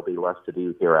here, there'll be less to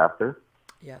do hereafter.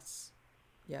 Yes.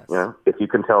 Yes. If you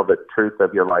can tell the truth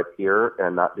of your life here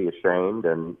and not be ashamed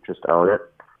and just own it,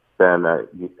 then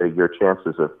your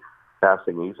chances of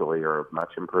passing easily are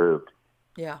much improved.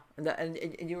 Yeah,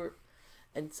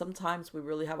 and sometimes we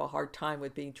really have a hard time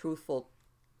with being truthful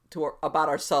about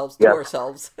ourselves to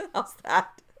ourselves. How's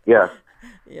that? Yeah,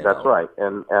 that's right.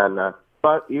 And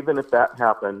but even if that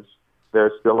happens,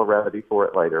 there's still a remedy for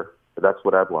it later. That's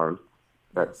what I've learned.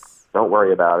 But don't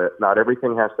worry about it. Not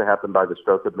everything has to happen by the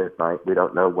stroke of midnight. We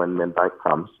don't know when midnight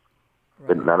comes.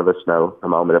 Right. None of us know the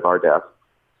moment of our death.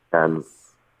 And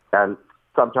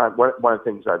sometimes one of the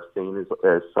things I've seen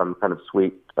is some kind of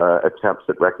sweet attempts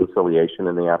at reconciliation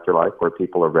in the afterlife where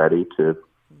people are ready to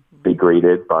be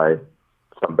greeted by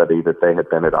somebody that they had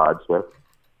been at odds with.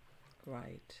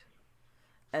 Right.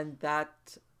 And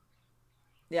that,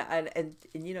 and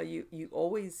you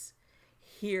always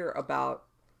hear about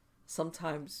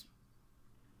sometimes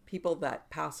people that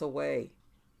pass away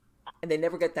and they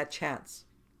never get that chance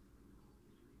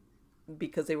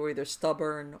because they were either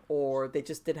stubborn or they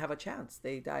just didn't have a chance.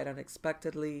 They died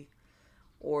unexpectedly,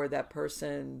 or that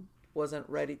person wasn't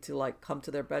ready to come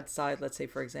to their bedside, let's say,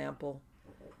 for example,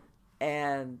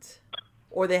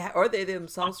 or they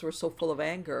themselves were so full of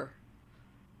anger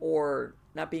or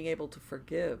not being able to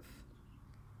forgive.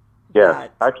 Yes,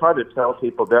 I try to tell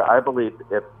people that I believe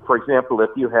for example, if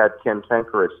you had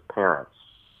cantankerous parents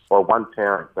or one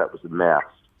parent that was a mess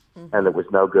and that was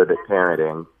no good at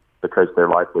parenting because their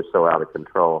life was so out of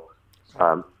control,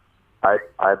 Um,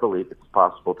 I believe it's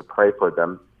possible to pray for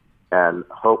them and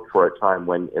hope for a time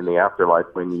when, in the afterlife,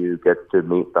 when you get to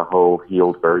meet the whole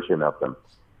healed version of them.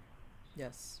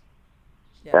 Yes.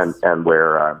 Yes. And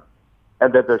where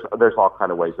and then there's all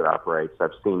kind of ways it operates.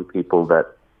 I've seen people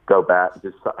that go back.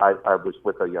 I was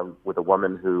with a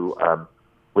woman who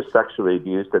was sexually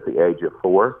abused at the age of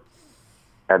 4,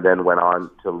 and then went on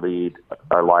to lead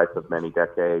a life of many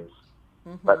decades,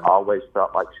 but always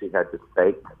felt like she had to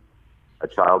fake a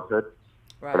childhood.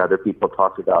 Right. And other people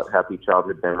talked about happy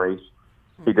childhood memories.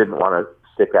 She didn't want to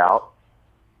stick out.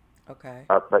 Okay.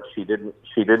 But she didn't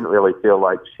really feel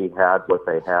like she had what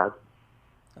they had.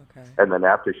 Okay. And then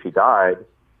after she died,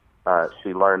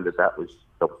 she learned that was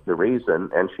the reason,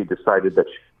 and she decided that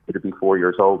she wanted to be 4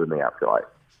 years old in the afterlife.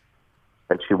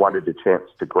 And she wanted a chance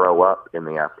to grow up in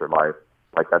the afterlife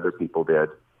like other people did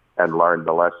and learn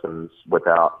the lessons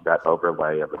without that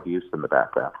overlay of abuse in the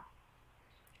background.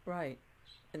 Right.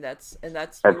 And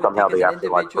somehow the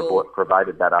afterlife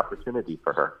provided that opportunity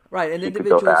for her. Right, an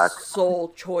individual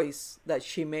soul choice that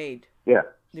she made. Yeah.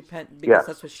 Because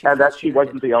that's what she. And that she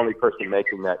wasn't the only person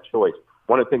making that choice.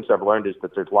 One of the things I've learned is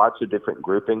that there's lots of different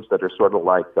groupings that are sort of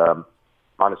like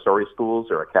Montessori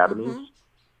schools or academies.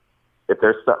 If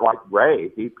there's like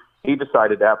Ray, he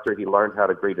decided after he learned how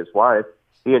to greet his wife,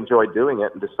 he enjoyed doing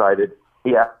it and decided,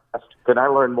 he asked, "Can I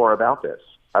learn more about this?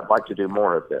 I'd like to do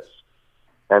more of this."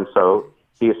 And so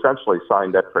he essentially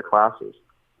signed up for classes.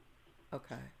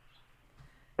 Okay.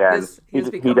 And he was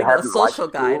becoming a social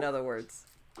guy, in other words.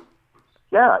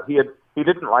 Yeah, he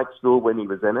didn't like school when he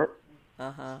was in it.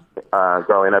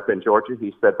 Growing up in Georgia,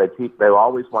 he said they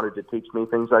always wanted to teach me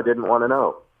things I didn't want to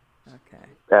know. Okay.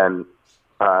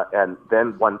 And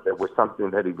then when there was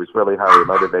something that he was really highly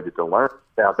motivated to learn,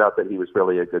 found out that he was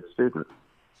really a good student.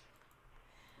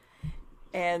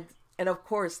 And of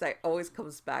course, that always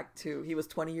comes back to he was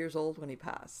 20 years old when he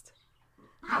passed.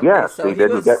 Okay, yes, so he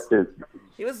didn't get to.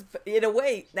 He was, in a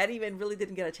way, not even really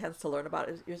didn't get a chance to learn about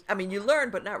it. I mean, you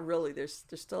learn, but not really. There's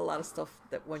still a lot of stuff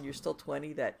that when you're still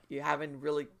 20 that you haven't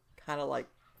really kind of like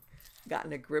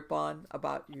gotten a grip on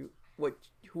about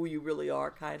who you really are,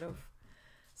 kind of.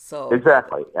 So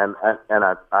exactly, and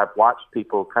I've watched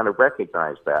people kind of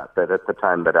recognize that at the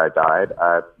time that I died,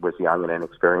 I was young and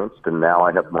inexperienced, and now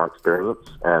I have more experience,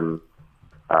 and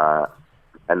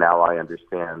now I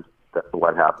understand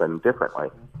what happened differently.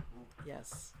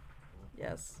 Yes.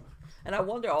 And I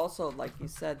wonder also, like you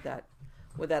said, that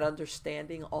with that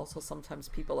understanding, also sometimes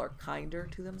people are kinder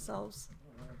to themselves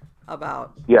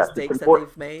about mistakes that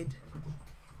they've made.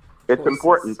 It's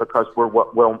important because we're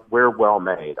well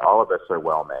made. All of us are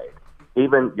well made.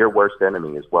 Even your worst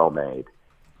enemy is well made.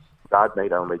 God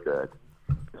made only good.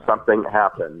 Something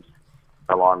happened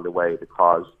along the way to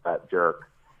cause that jerk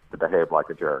to behave like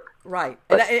a jerk. Right.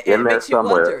 And it makes you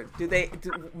wonder,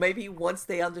 maybe once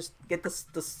they get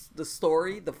the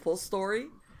story, the full story,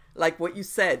 like what you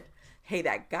said, hey,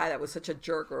 that guy that was such a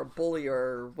jerk or a bully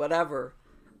or whatever,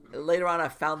 later on I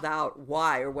found out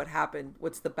why or what happened,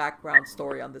 what's the background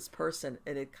story on this person,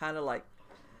 and it kind of like,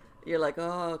 you're like,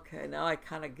 oh, okay, now I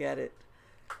kind of get it.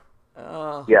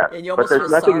 Yeah, and you but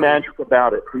there's nothing magic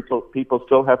about it. People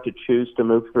still have to choose to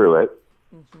move through it.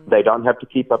 They don't have to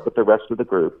keep up with the rest of the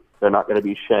group. They're not going to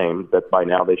be shamed that by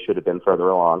now they should have been further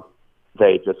along.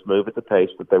 They just move at the pace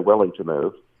that they're willing to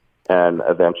move, and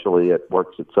eventually it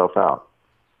works itself out.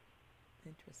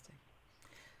 Interesting.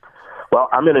 Well,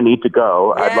 I'm going to need to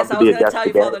go. Yes, I'd love to be a guest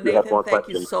again. Father Nathan, thank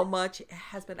you so much. It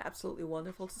has been absolutely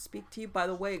wonderful to speak to you. By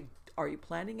the way, are you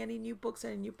planning any new books,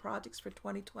 any new projects for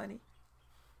 2020?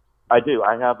 I do.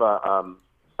 I have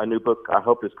a new book I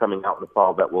hope is coming out in the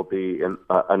fall that will be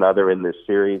another in this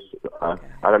series. Okay.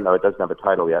 I don't know. It doesn't have a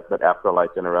title yet, but Afterlife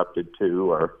Interrupted 2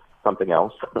 or something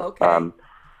else. Okay.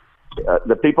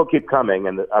 The people keep coming,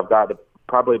 and I've got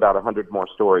probably about 100 more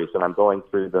stories, and I'm going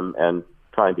through them and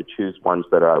trying to choose ones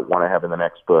that I want to have in the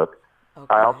next book.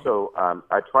 Okay. I also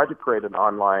I tried to create an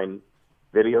online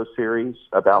video series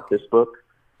about this book.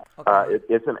 Okay. It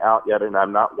isn't out yet, and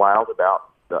I'm not wild about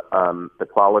the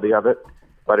quality of it.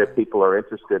 But if people are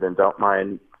interested and don't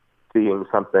mind seeing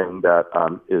something that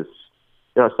is,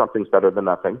 something's better than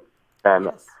nothing, and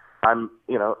yes. I'm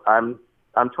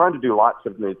trying to do lots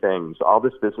of new things. All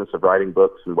this business of writing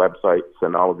books and websites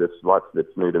and all of this, lots of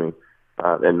it's new to me,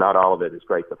 and not all of it is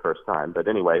great the first time. But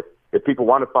anyway, if people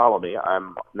want to follow me,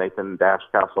 I'm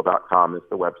Nathan-Castle.com is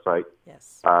the website.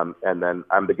 Yes. And then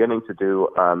I'm beginning to do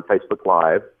Facebook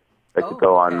Live. They could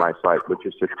go on my site, which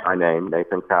is just my name,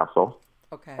 Nathan Castle.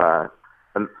 Okay.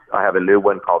 And I have a new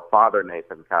one called Father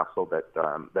Nathan Castle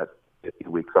that's 50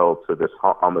 weeks old, so there's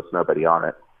almost nobody on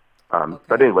it.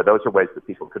 But anyway, those are ways that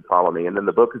people could follow me. And then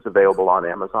the book is available on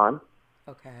Amazon.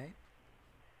 Okay.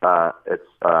 It's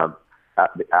The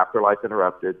Afterlife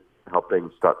Interrupted,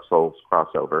 Helping Stuck Souls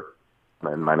Crossover.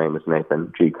 And Okay. my name is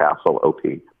Nathan G. Castle, OP.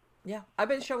 Yeah, I've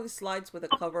been showing slides with a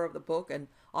cover of the book, and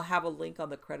I'll have a link on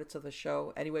the credits of the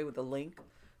show anyway with a link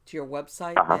to your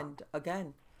website. Uh-huh. And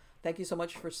again, thank you so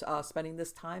much for spending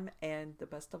this time, and the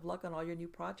best of luck on all your new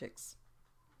projects.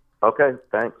 Okay,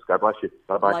 thanks. God bless you.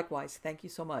 Bye-bye. Likewise, thank you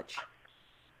so much.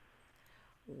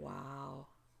 Wow.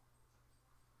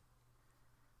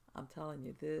 I'm telling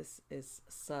you, this is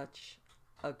such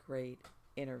a great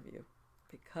interview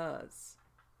because,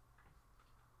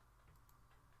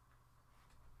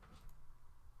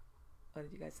 what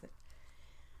did you guys think?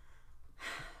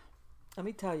 Let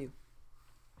me tell you,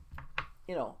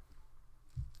 you know,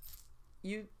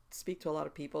 you speak to a lot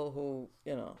of people who,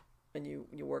 and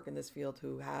you work in this field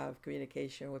who have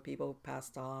communication with people who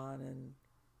passed on, and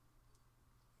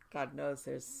God knows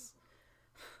there's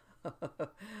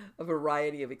a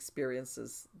variety of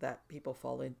experiences that people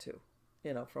fall into,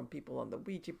 from people on the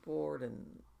Ouija board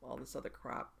and all this other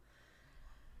crap.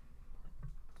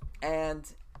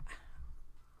 And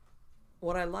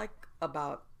what I like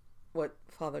about what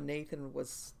Father Nathan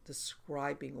was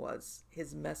describing was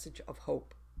his message of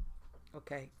hope,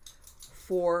 okay,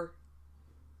 for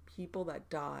people that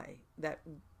die, that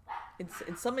in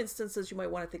some instances you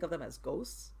might want to think of them as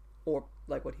ghosts, or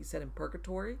like what he said in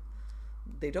purgatory.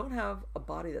 They don't have a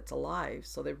body that's alive,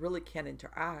 so they really can't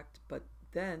interact, but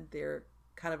then they're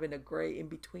kind of in a gray in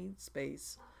between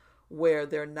space where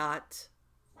they're not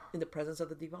in the presence of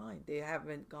the divine. They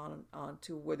haven't gone on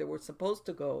to where they were supposed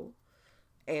to go,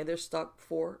 and they're stuck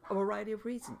for a variety of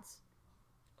reasons.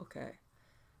 Okay.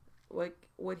 Like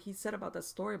what he said about that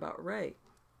story about Ray.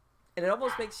 And it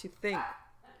almost makes you think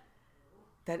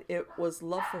that it was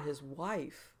love for his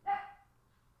wife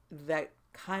that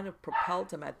kind of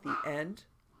propelled him at the end.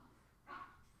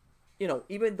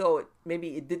 Even though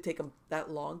maybe it did take him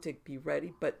that long to be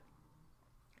ready, but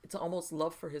it's almost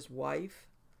love for his wife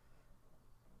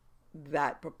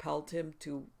that propelled him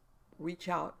to reach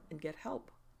out and get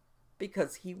help,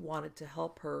 because he wanted to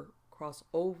help her cross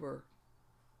over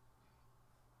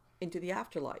into the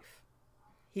afterlife.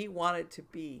 He wanted to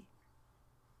be,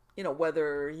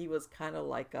 whether he was kind of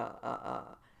like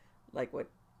like what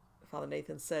Father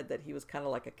Nathan said, that he was kind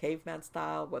of like a caveman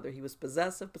style, whether he was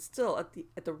possessive, but still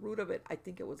at the root of it, I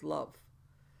think it was love.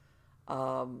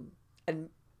 And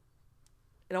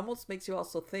it almost makes you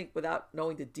also think, without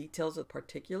knowing the details of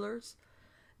particulars,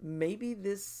 maybe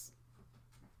this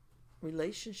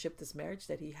relationship, this marriage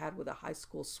that he had with a high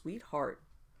school sweetheart,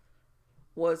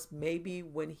 was maybe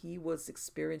when he was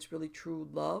experienced really true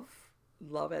love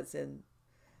as in,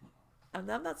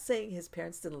 and I'm not saying his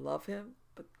parents didn't love him,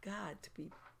 but God, to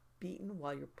be beaten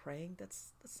while you're praying,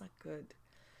 that's not good.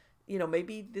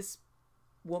 Maybe this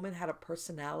woman had a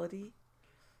personality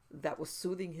that was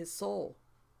soothing his soul,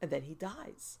 and then he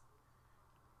dies,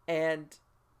 and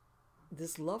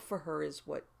this love for her is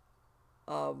what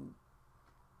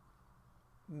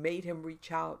made him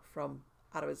reach out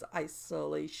of his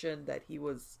isolation that he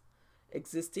was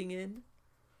existing in,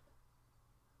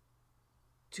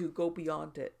 to go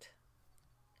beyond it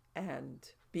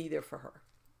and be there for her.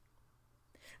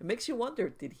 It makes you wonder,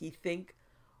 did he think,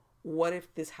 what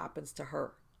if this happens to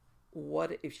her?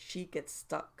 What if she gets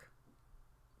stuck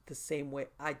the same way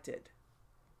I did?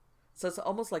 So it's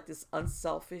almost like this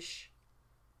unselfish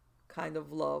kind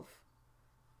of love,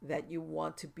 that you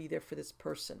want to be there for this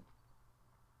person,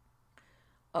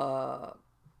 uh,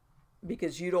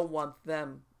 because you don't want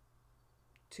them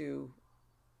to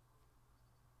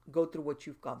go through what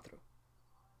you've gone through,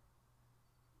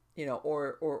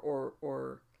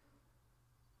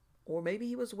 or maybe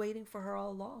he was waiting for her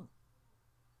all along,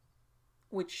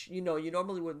 which you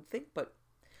normally wouldn't think, but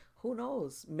who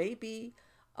knows? Maybe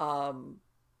in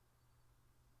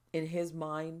his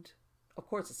mind, of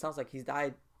course, it sounds like he's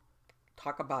died.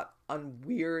 Talk about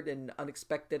unweird and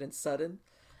unexpected and sudden.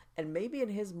 And maybe in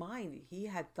his mind, he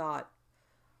had thought,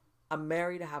 I'm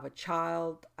married, I have a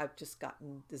child, I've just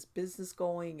gotten this business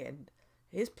going. And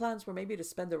his plans were maybe to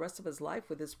spend the rest of his life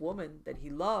with this woman that he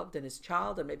loved, and his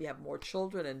child, and maybe have more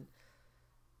children and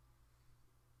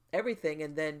everything.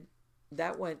 And then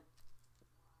that went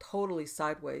totally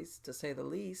sideways, to say the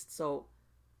least. So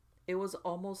it was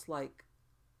almost like,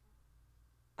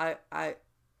 I I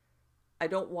I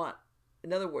don't want,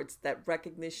 in other words, that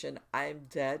recognition, I'm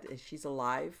dead and she's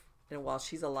alive, and while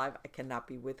she's alive, I cannot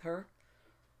be with her.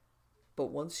 But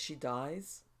once she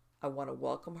dies, I want to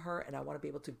welcome her, and I want to be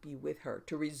able to be with her,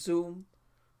 to resume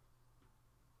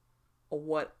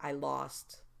what I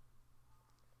lost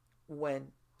when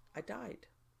I died.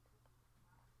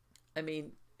 I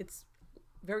mean, it's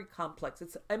very complex.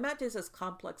 I imagine it's as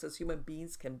complex as human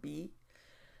beings can be,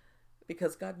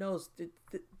 because God knows the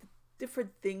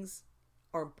different things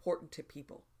are important to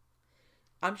people.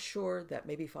 I'm sure that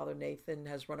maybe Father Nathan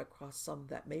has run across some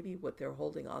that maybe what they're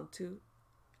holding on to,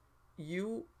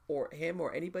 you or him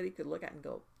or anybody could look at and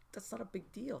go, that's not a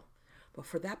big deal. But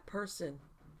for that person,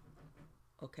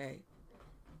 okay,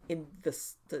 in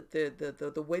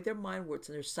the way their mind works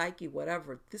and their psyche,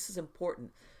 whatever, this is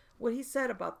important. What he said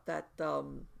about that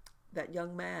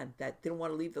young man that didn't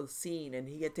want to leave the scene and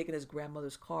he had taken his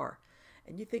grandmother's car.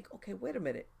 And you think, okay, wait a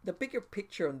minute. The bigger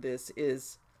picture on this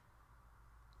is,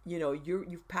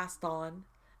 you've passed on,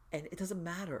 and it doesn't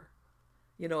matter.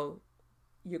 Your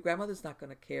grandmother's not going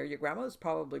to care. Your grandmother's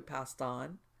probably passed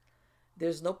on.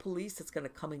 There's no police that's going to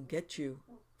come and get you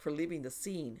for leaving the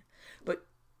scene. But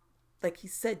like he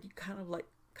said, you kind of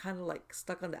like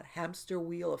stuck on that hamster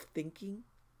wheel of thinking.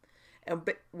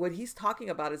 But what he's talking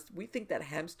about is, we think that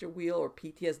hamster wheel or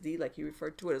PTSD, like he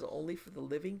referred to it, is only for the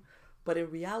living. But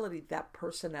in reality, that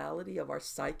personality of our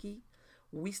psyche,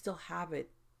 we still have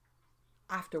it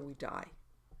after we die.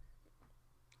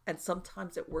 And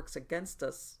sometimes it works against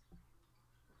us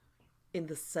in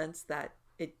the sense that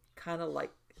it kind of like,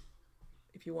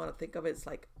 if you want to think of it, it's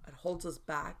like it holds us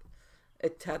back.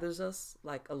 It tethers us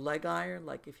like a leg iron,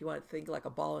 like if you want to think like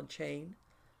a ball and chain,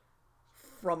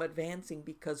 from advancing,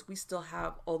 because we still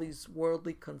have all these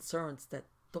worldly concerns that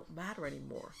don't matter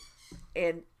anymore.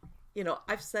 And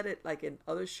I've said it like in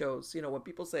other shows, when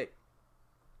people say,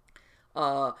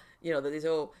 that they say,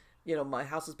 oh, my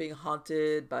house is being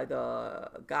haunted by the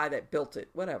guy that built it,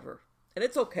 whatever. And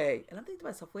it's okay. And I'm thinking to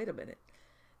myself, wait a minute.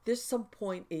 There's some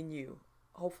point in you,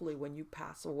 hopefully when you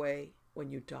pass away, when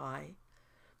you die,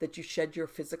 that you shed your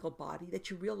physical body, that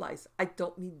you realize, I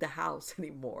don't need the house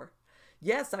anymore.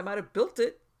 Yes, I might have built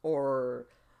it, or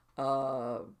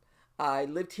I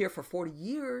lived here for 40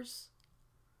 years,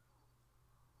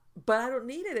 but I don't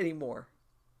need it anymore.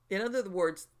 In other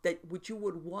words, that what you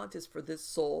would want is for this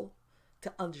soul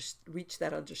to reach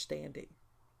that understanding.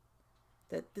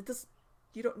 That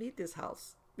you don't need this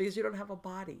house because you don't have a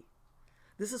body.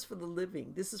 This is for the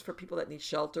living. This is for people that need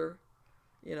shelter,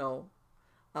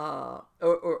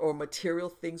 or material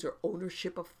things, or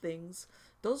ownership of things.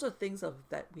 Those are things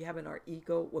that we have in our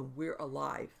ego when we're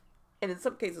alive. And in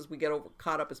some cases we get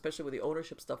caught up, especially with the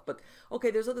ownership stuff. But okay,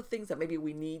 there's other things that maybe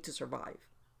we need to survive.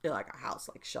 Like a house,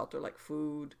 like shelter, like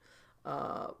food,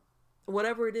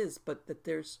 whatever it is. But that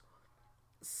there's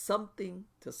something,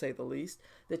 to say the least,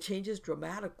 that changes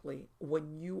dramatically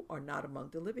when you are not among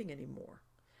the living anymore.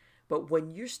 But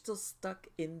when you're still stuck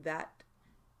in that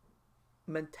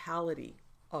mentality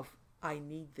of, I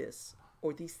need this,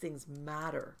 or these things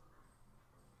matter,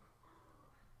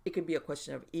 it could be a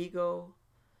question of ego.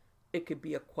 It could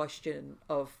be a question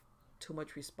of too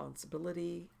much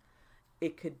responsibility.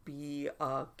 It could be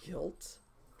guilt,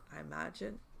 I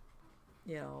imagine.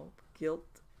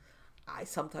 Guilt. I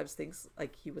sometimes think,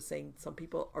 like he was saying, some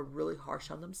people are really harsh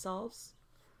on themselves.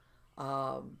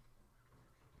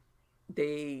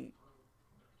 They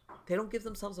don't give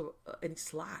themselves any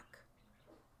slack.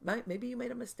 Maybe you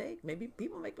made a mistake. Maybe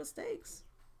people make mistakes.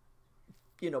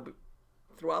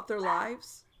 Throughout their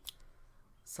lives.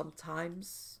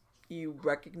 Sometimes you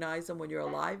recognize them when you're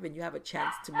alive and you have a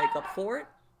chance to make up for it.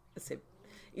 Let's say,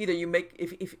 either you make,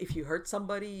 if you hurt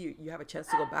somebody, you have a chance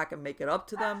to go back and make it up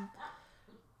to them,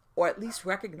 or at least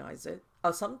recognize it.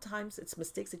 Sometimes it's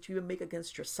mistakes that you even make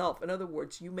against yourself. In other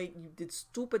words, you did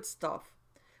stupid stuff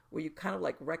where you kind of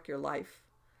like wreck your life,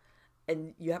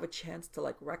 and you have a chance to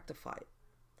like rectify it.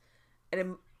 And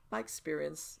in my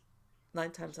experience,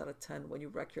 9 times out of 10, when you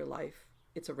wreck your life,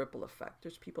 it's a ripple effect.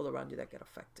 There's people around you that get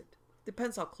affected.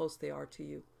 Depends how close they are to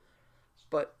you.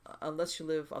 But unless you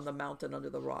live on the mountain under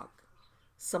the rock,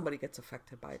 somebody gets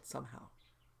affected by it somehow.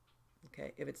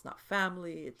 Okay, if it's not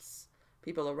family, it's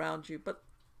people around you. But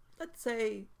let's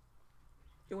say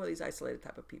you're one of these isolated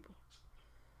type of people.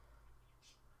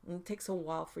 And it takes a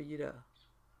while for you to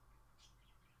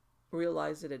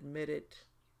realize it, admit it,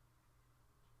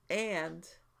 and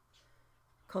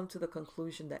come to the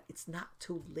conclusion that it's not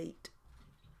too late.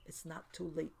 It's not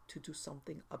too late to do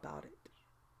something about it.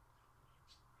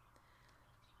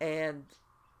 And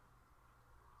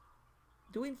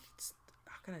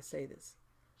how can I say this?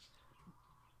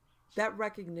 That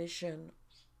recognition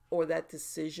or that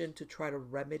decision to try to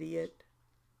remedy it,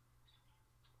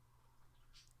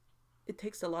 it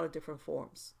takes a lot of different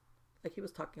forms. Like he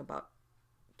was talking about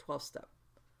 12-step.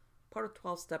 Part of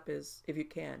 12-step is, if you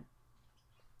can,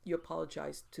 you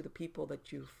apologize to the people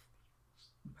that you've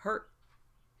hurt.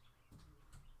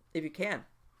 If you can.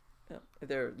 If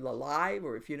they're alive,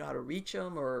 or if you know how to reach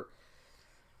them, or,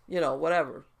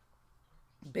 whatever.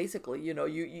 Basically,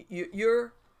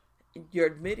 you're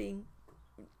admitting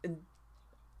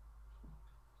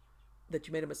that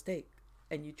you made a mistake,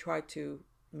 and you try to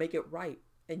make it right,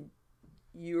 and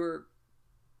you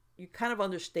kind of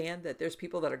understand that there's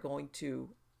people that are going to,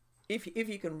 if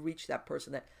you can reach that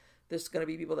person, that there's going to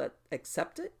be people that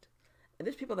accept it, and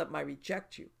there's people that might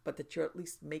reject you, but that you're at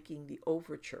least making the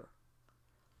overture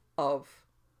of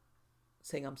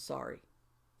saying I'm sorry.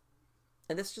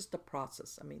 And that's just the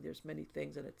process. I mean, there's many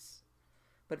things, and it's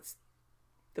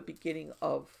the beginning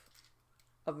of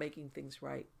making things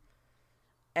right.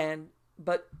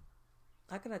 But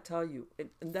how can I tell you?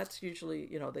 And that's usually,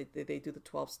 they do the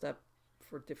 12-step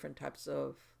for different types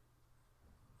of,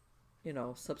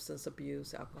 substance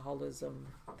abuse, alcoholism,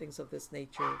 things of this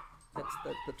nature. That's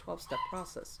the 12-step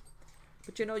process.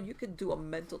 But you can do a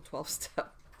mental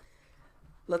 12-step.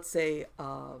 Let's say,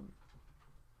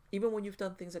 even when you've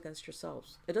done things against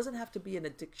yourselves. It doesn't have to be an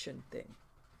addiction thing.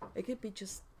 It could be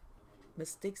just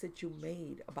mistakes that you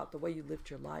made about the way you lived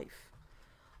your life.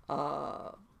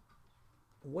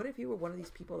 What if you were one of these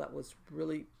people that was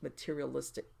really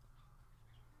materialistic?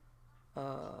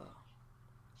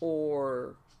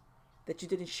 Or that you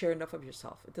didn't share enough of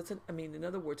yourself. It doesn't, in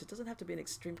other words, it doesn't have to be an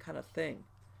extreme kind of thing.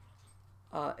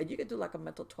 And you can do like a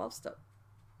mental 12-step.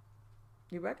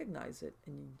 You recognize it,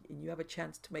 and you have a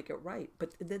chance to make it right.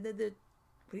 But then what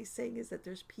he's saying is that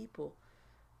there's people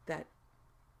that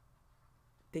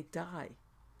they die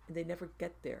and they never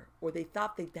get there, or they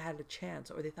thought they had a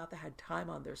chance, or they thought they had time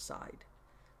on their side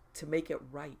to make it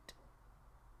right.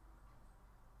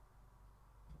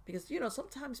 Because,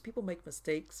 sometimes people make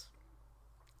mistakes,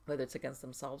 whether it's against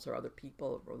themselves or other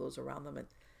people or those around them. And,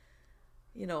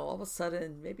 all of a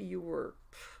sudden, maybe you were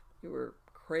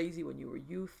crazy when you were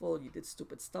youthful, you did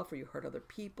stupid stuff, or you hurt other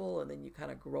people, and then you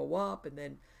kind of grow up, and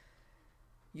then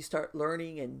you start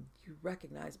learning, and you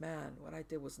recognize, man, what I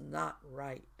did was not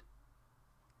right.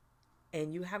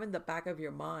 And you have in the back of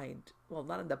your mind, well,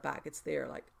 not in the back, it's there,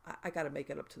 like, I got to make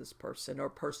it up to this person or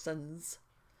persons.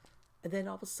 And then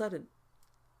all of a sudden,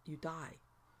 you die.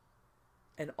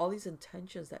 And all these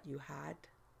intentions that you had,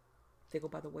 they go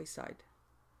by the wayside.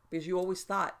 Because you always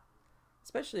thought,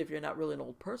 especially if you're not really an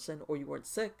old person or you weren't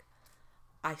sick,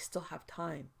 I still have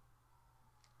time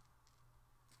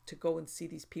to go and see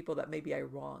these people that maybe I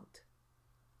wronged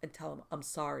and tell them I'm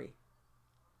sorry.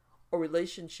 Or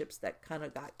relationships that kind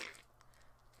of got,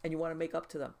 and you want to make up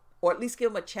to them. Or at least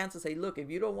give them a chance to say, look, if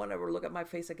you don't want to ever look at my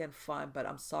face again, fine, but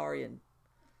I'm sorry. And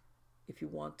if you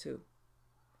want to,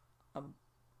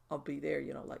 I'll be there,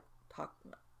 talk,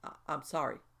 I'm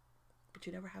sorry. But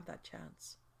you never have that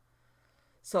chance.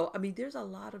 So, there's a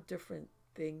lot of different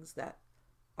things that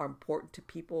are important to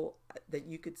people that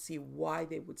you could see why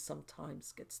they would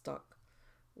sometimes get stuck.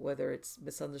 Whether it's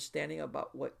misunderstanding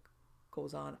about what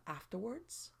goes on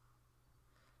afterwards,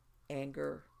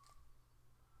 anger,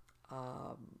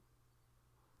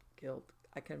 guilt.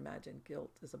 I can imagine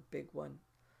guilt is a big one.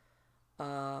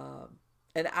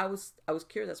 And I was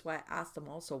curious. That's why I asked them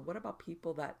also, what about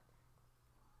people that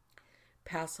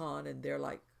pass on and they're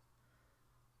like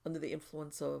under the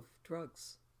influence of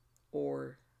drugs,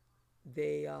 or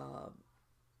they,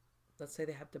 let's say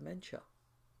they have dementia,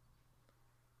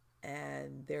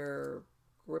 and their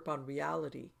grip on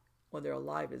reality when they're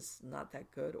alive is not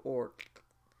that good, or,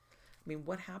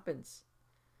 what happens?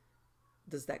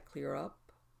 Does that clear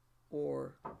up?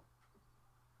 Or,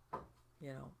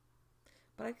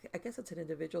 but I guess it's an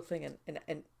individual thing, and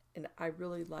I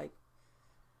really like,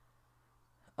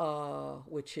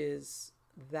 which is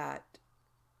that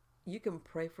you can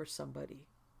pray for somebody,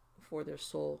 for their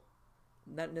soul,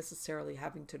 not necessarily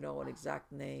having to know an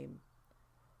exact name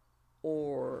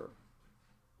or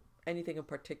anything in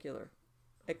particular,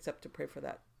 except to pray for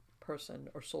that person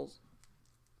or souls.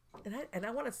 And I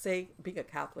want to say, being a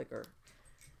Catholic, or,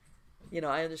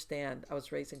 I understand, I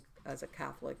was raised as a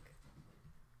Catholic,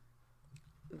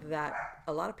 that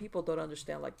a lot of people don't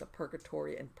understand, like, the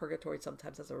purgatory, and purgatory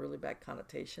sometimes has a really bad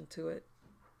connotation to it.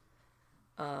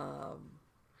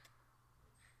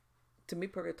 To me,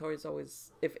 purgatory is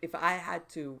always, if I had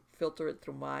to filter it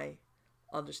through my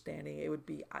understanding, it would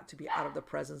be to be out of the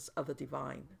presence of the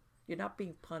divine. You're not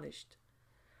being punished,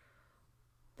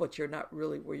 but you're not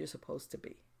really where you're supposed to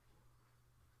be.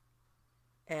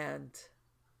 And,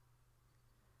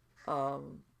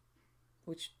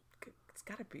 which, it's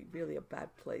got to be really a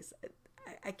bad place.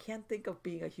 I can't think of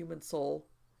being a human soul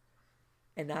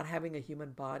and not having a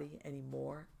human body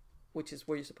anymore, which is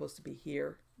where you're supposed to be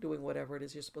here, doing whatever it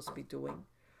is you're supposed to be doing.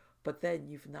 But then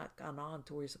you've not gone on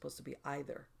to where you're supposed to be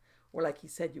either. Or like he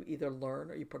said, you either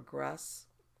learn or you progress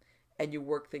and you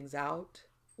work things out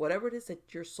whatever it is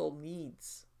that your soul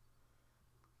needs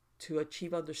to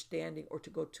achieve understanding or to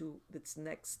go to its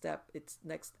next step, its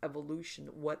next evolution,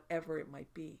 whatever it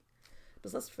might be.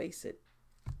 Because let's face it,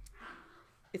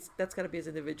 that's got to be as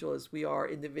individual as we are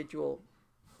individual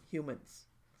humans.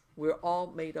 We're all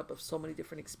made up of so many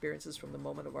different experiences from the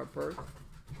moment of our birth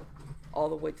all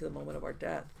the way to the moment of our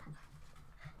death,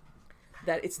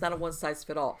 that it's not a one size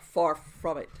fit all. Far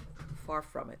from it. Far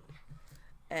from it.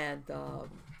 And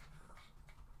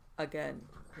again,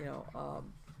 I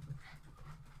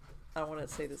don't want to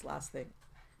say this last thing,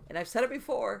 and I've said it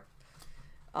before.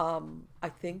 I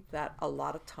think that a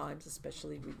lot of times,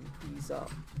 especially with these,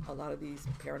 a lot of these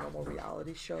paranormal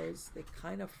reality shows, they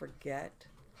kind of forget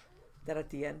that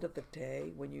at the end of the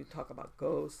day, when you talk about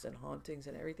ghosts and hauntings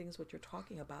and everything, is what you're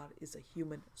talking about is a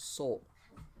human soul.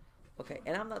 Okay,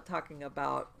 and I'm not talking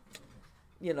about,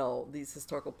 these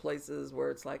historical places where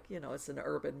it's like, it's an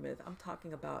urban myth. I'm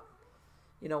talking about,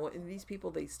 when these people,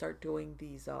 they start doing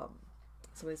these, some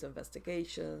of these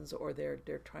investigations, or they're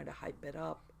trying to hype it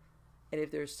up. And if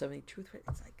there's so many truth,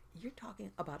 it's like, you're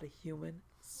talking about a human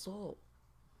soul,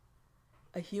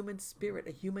 a human spirit,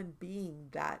 a human being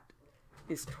that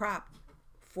is trapped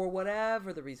for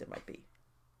whatever the reason might be.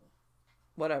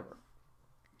 Whatever.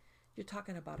 You're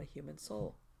talking about a human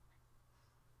soul.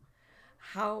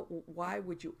 Why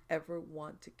would you ever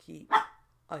want to keep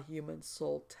a human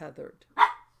soul tethered?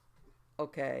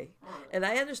 Okay. And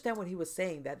I understand what he was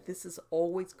saying, that this is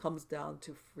always comes down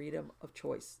to freedom of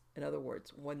choice. In other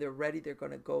words, when they're ready, they're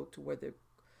going to go to where they're,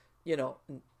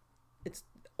 it's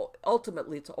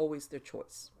ultimately, it's always their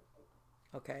choice.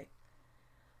 Okay.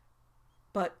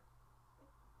 But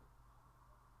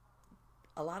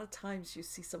a lot of times you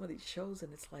see some of these shows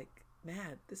and it's like,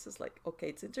 man, this is like, okay,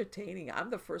 it's entertaining. I'm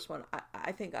the first one.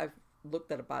 I think I've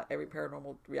looked at about every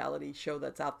paranormal reality show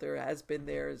that's out there, has been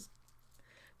there, has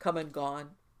come and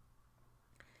gone.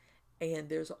 And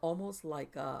there's almost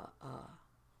like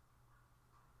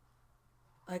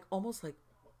almost like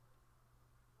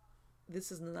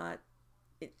this is not,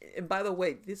 and by the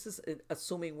way, this is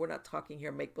assuming we're not talking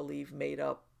here make-believe, made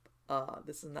up.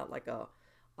 This is not like a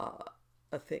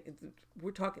thing.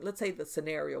 We're talking, let's say the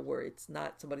scenario where it's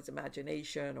not somebody's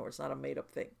imagination or it's not a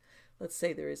made-up thing. Let's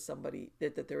say there is somebody,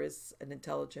 that there is an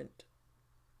intelligent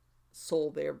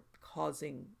soul there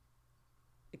causing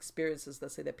experiences,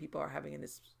 let's say, that people are having in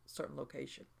this certain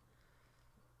location.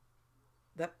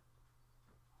 That,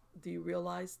 do you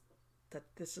realize that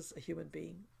this is a human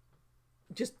being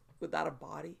just without a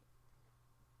body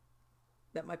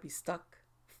that might be stuck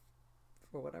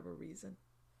for whatever reason?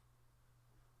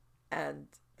 And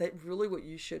that really what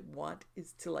you should want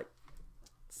is to like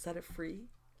set it free,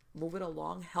 move it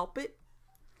along, help it,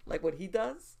 like what he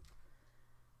does.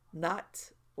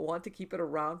 Not want to keep it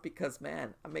around because,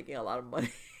 man, I'm making a lot of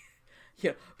money.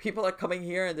 People are coming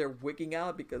here and they're wigging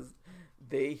out because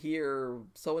they hear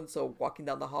so-and-so walking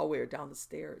down the hallway or down the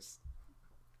stairs.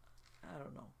 I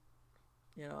don't know.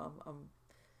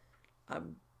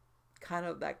 I'm kind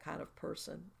of that kind of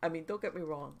person. I mean, don't get me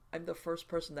wrong. I'm the first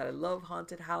person that I love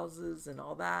haunted houses and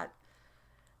all that.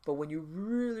 But when you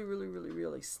really, really, really,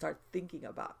 really start thinking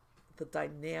about the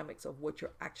dynamics of what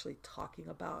you're actually talking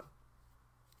about,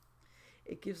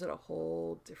 it gives it a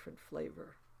whole different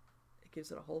flavor. It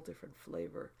gives it a whole different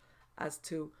flavor as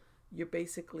to you're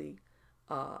basically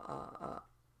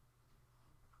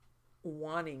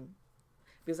wanting.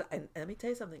 Because, and let me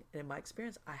tell you something, in my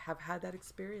experience, I have had that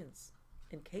experience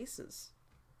in cases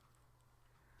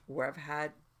where I've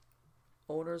had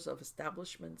owners of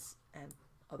establishments and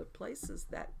other places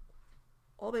that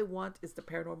all they want is the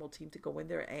paranormal team to go in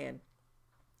there and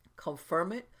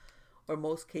confirm it, or in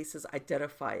most cases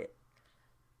identify it.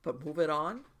 But move it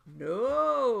on?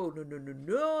 No,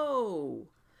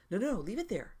 leave it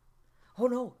there. Oh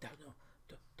no,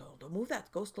 don't move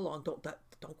that ghost along.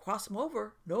 Don't cross him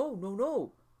over.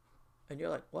 No. And you're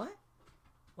like, what?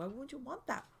 Why wouldn't you want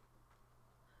that?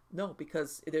 No,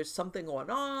 because there's something going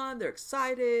on. They're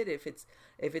excited. If it's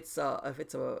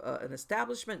an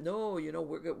establishment, no,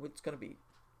 it's gonna be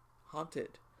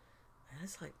haunted. And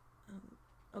it's like,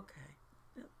 okay,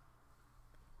 yeah.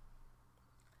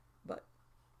 But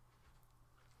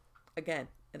again,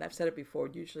 and I've said it before,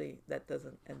 usually that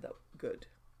doesn't end up good.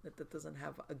 That doesn't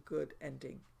have a good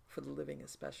ending for the living,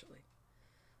 especially.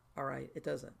 All right, it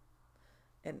doesn't.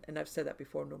 And I've said that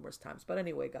before numerous times. But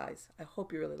anyway, guys, I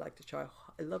hope you really liked the show.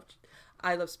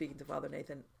 I love speaking to Father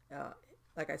Nathan.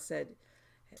 Like I said,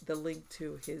 the link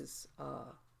to his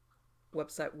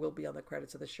website will be on the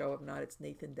credits of the show. If not, it's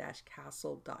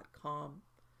nathan-castle.com.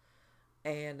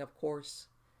 And of course,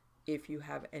 If you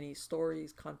have any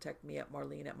stories, contact me at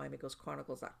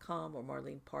marlene@miamigoschronicles.com or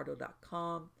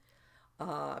marlenepardo.com.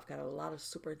 I've got a lot of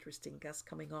super interesting guests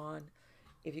coming on.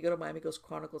 If you go to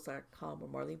miamigoschronicles.com or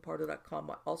marlenepardo.com,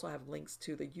 I also have links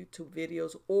to the YouTube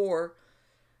videos, or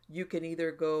you can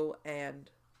either go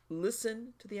and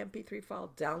listen to the MP3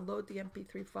 file, download the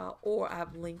MP3 file, or I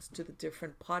have links to the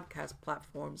different podcast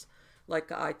platforms like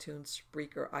iTunes,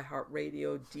 Spreaker,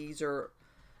 iHeartRadio, Deezer,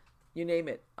 you name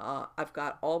it. I've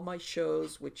got all my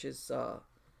shows, which is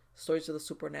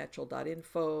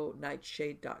storiesofthesupernatural.info,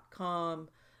 nightshade.com,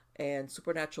 and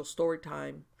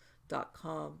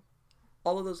supernaturalstorytime.com.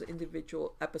 All of those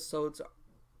individual episodes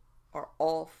are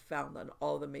all found on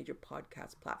all the major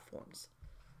podcast platforms.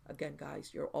 Again,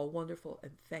 guys, you're all wonderful,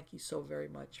 and thank you so very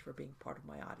much for being part of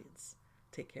my audience.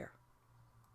 Take care.